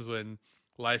times when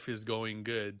life is going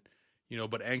good,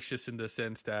 but anxious in the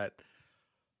sense that,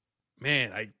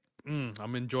 man,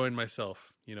 I'm enjoying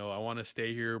myself. I want to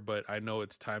stay here, but I know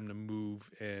it's time to move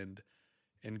and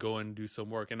go and do some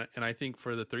work. And I think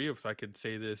for the three of us, I could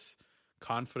say this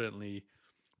confidently,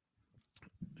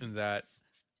 in that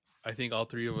I think all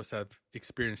three of us have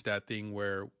experienced that thing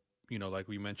where, like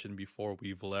we mentioned before,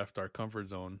 we've left our comfort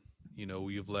zone.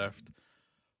 We've left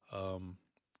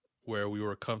where we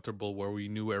were comfortable, where we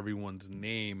knew everyone's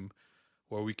name,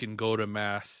 where we can go to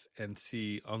mass and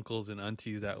see uncles and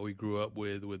aunties that we grew up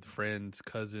with friends,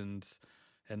 cousins,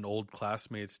 and old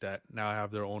classmates that now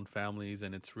have their own families.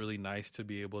 And it's really nice to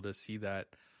be able to see that.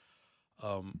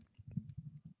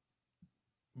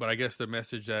 But I guess the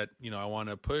message that, I want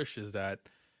to push is that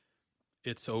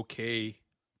it's okay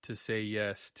to say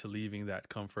yes to leaving that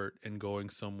comfort and going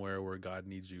somewhere where God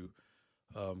needs you.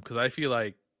 Because I feel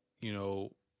like,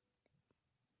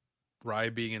 Rye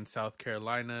being in South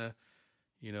Carolina,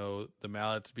 the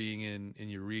Mallets being in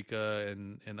Eureka,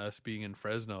 and us being in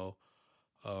Fresno,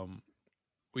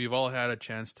 we've all had a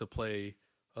chance to play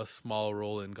a small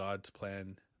role in God's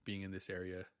plan being in this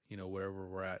area, wherever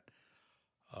we're at.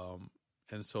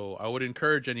 And so I would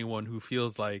encourage anyone who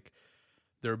feels like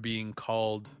they're being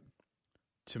called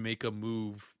to make a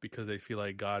move because they feel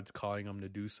like God's calling them to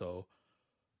do so,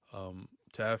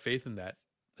 to have faith in that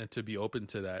and to be open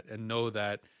to that, and know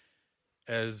that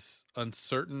as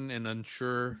uncertain and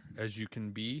unsure as you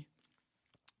can be,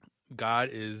 God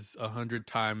is 100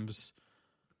 times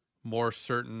more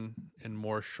certain and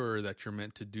more sure that you're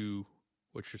meant to do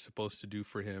what you're supposed to do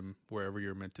for him wherever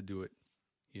you're meant to do it.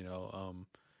 And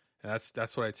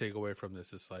that's what I take away from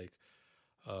this. It's like,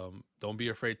 don't be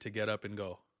afraid to get up and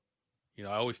go. I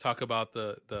always talk about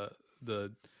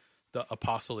the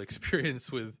apostle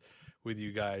experience with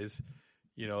you guys.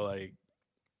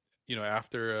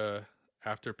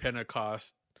 After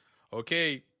Pentecost,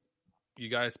 okay, you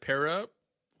guys pair up,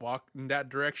 walk in that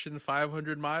direction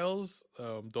 500 miles.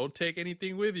 Don't take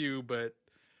anything with you, but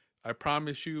I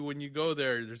promise you when you go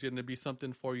there's going to be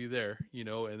something for you there,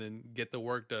 and then get the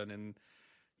work done. And,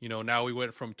 now we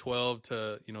went from 12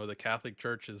 to, the Catholic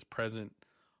Church is present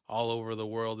all over the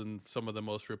world in some of the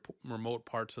most remote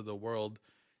parts of the world.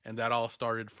 And that all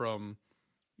started from,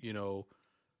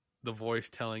 the voice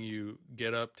telling you,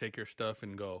 get up, take your stuff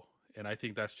and go. And I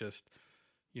think that's just,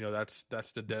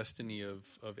 that's the destiny of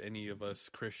any of us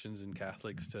Christians and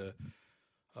Catholics to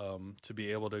be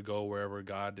able to go wherever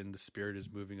God and the Spirit is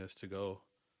moving us to go.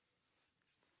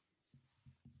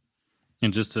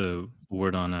 And just a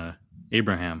word on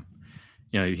Abraham,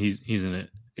 he's an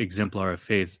exemplar of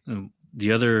faith.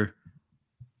 The other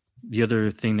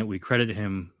thing that we credit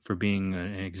him for being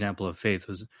an example of faith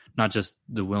was not just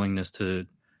the willingness to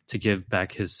give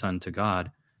back his son to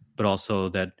God, but also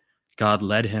that God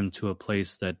led him to a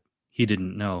place that he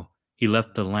didn't know. He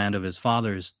left the land of his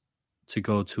fathers to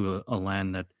go to a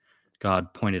land that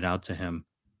God pointed out to him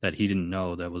that he didn't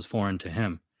know, that was foreign to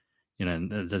him. And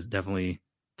that definitely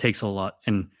takes a lot.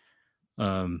 And,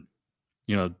 and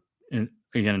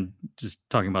again, just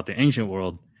talking about the ancient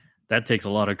world, that takes a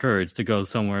lot of courage to go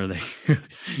somewhere that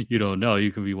you don't know.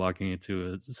 You could be walking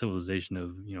into a civilization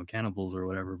of, cannibals or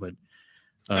whatever, but,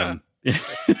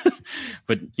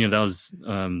 but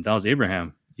that was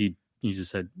Abraham. He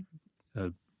just said,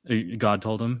 God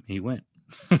told him, he went.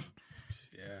 Yeah.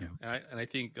 And I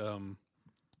think,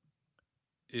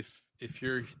 if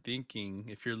you're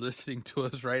listening to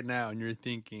us right now and you're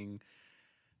thinking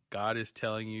God is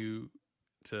telling you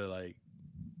to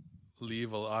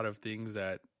leave a lot of things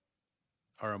that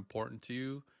are important to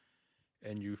you,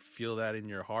 and you feel that in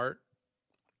your heart,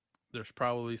 there's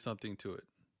probably something to it.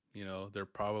 There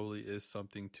probably is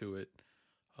something to it.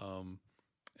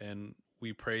 And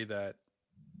we pray that,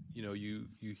 you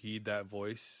heed that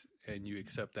voice and you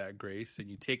accept that grace and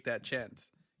you take that chance.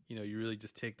 You really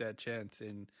just take that chance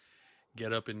and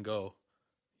get up and go,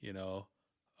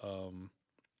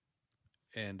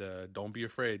 And don't be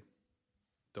afraid.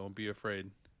 Don't be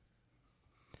afraid.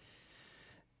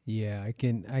 Yeah,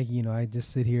 I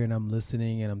just sit here and I'm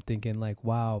listening and I'm thinking like,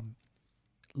 wow,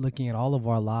 looking at all of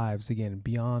our lives again,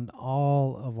 beyond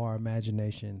all of our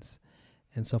imaginations.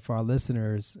 And so for our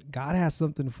listeners, God has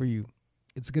something for you.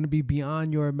 It's going to be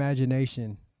beyond your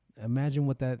imagination. Imagine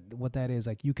what that is.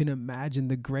 Like, you can imagine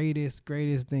the greatest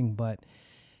thing, but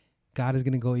God is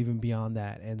going to go even beyond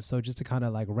that. And so just to kind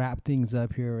of like wrap things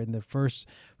up here in the first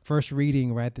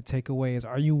reading, right? The takeaway is,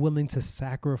 are you willing to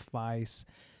sacrifice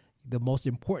the most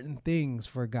important things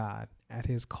for God at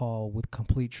his call with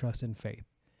complete trust and faith?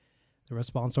 The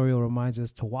responsorial reminds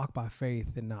us to walk by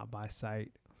faith and not by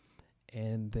sight.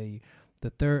 And the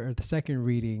second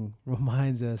reading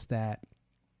reminds us that,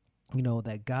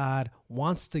 that God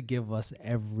wants to give us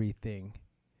everything.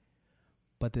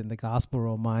 But then the gospel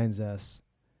reminds us,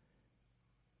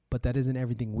 but that isn't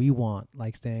everything we want,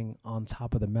 like staying on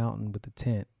top of the mountain with the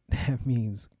tent. That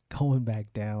means going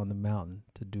back down the mountain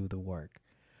to do the work.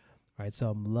 Right? So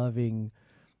I'm loving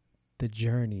the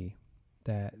journey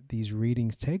that these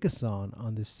readings take us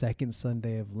on the second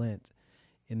Sunday of Lent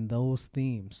in those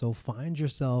themes. So find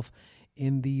yourself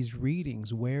in these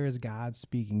readings. Where is God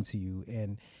speaking to you?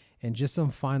 And just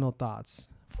some final thoughts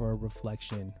for a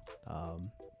reflection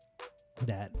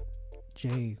that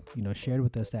Jay, shared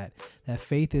with us, that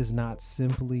faith is not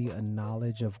simply a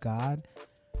knowledge of God,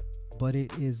 but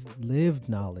it is lived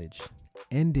knowledge,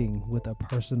 ending with a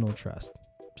personal trust,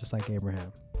 just like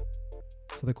Abraham.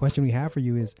 So the question we have for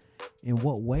you is, in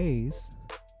what ways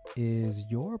is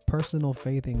your personal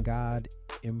faith in God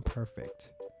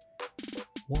imperfect?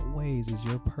 What ways is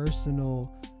your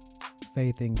personal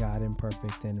faith in God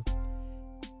imperfect?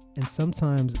 And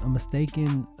sometimes a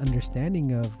mistaken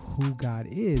understanding of who God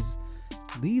is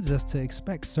leads us to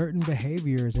expect certain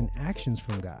behaviors and actions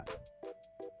from God.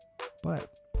 But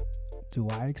do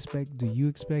you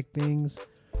expect things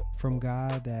from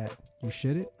God that you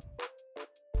shouldn't?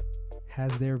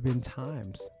 Has there been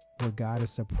times where God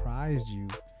has surprised you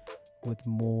with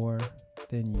more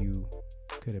than you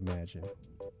could imagine?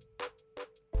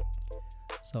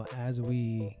 So as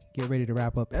we get ready to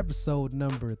wrap up episode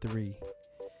number 3,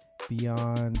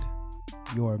 Beyond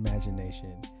Your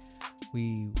Imagination,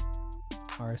 we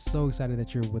are so excited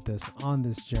that you're with us on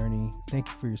this journey. Thank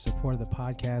you for your support of the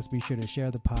podcast. Be sure to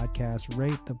share the podcast,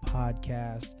 rate the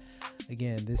podcast.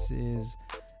 Again, this is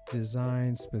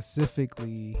designed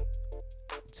specifically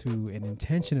to and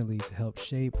intentionally to help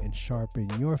shape and sharpen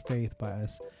your faith by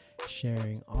us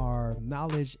sharing our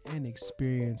knowledge and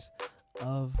experience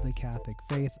of the Catholic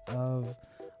faith, of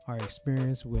our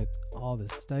experience with all the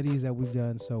studies that we've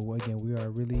done. So again, we are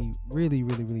really, really,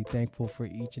 really, really thankful for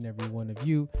each and every one of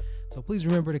you. So please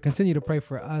remember to continue to pray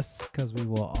for us, because we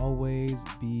will always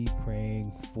be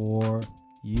praying for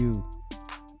you.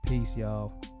 Peace,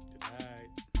 y'all. Good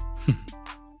night.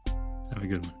 Have a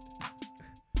good one.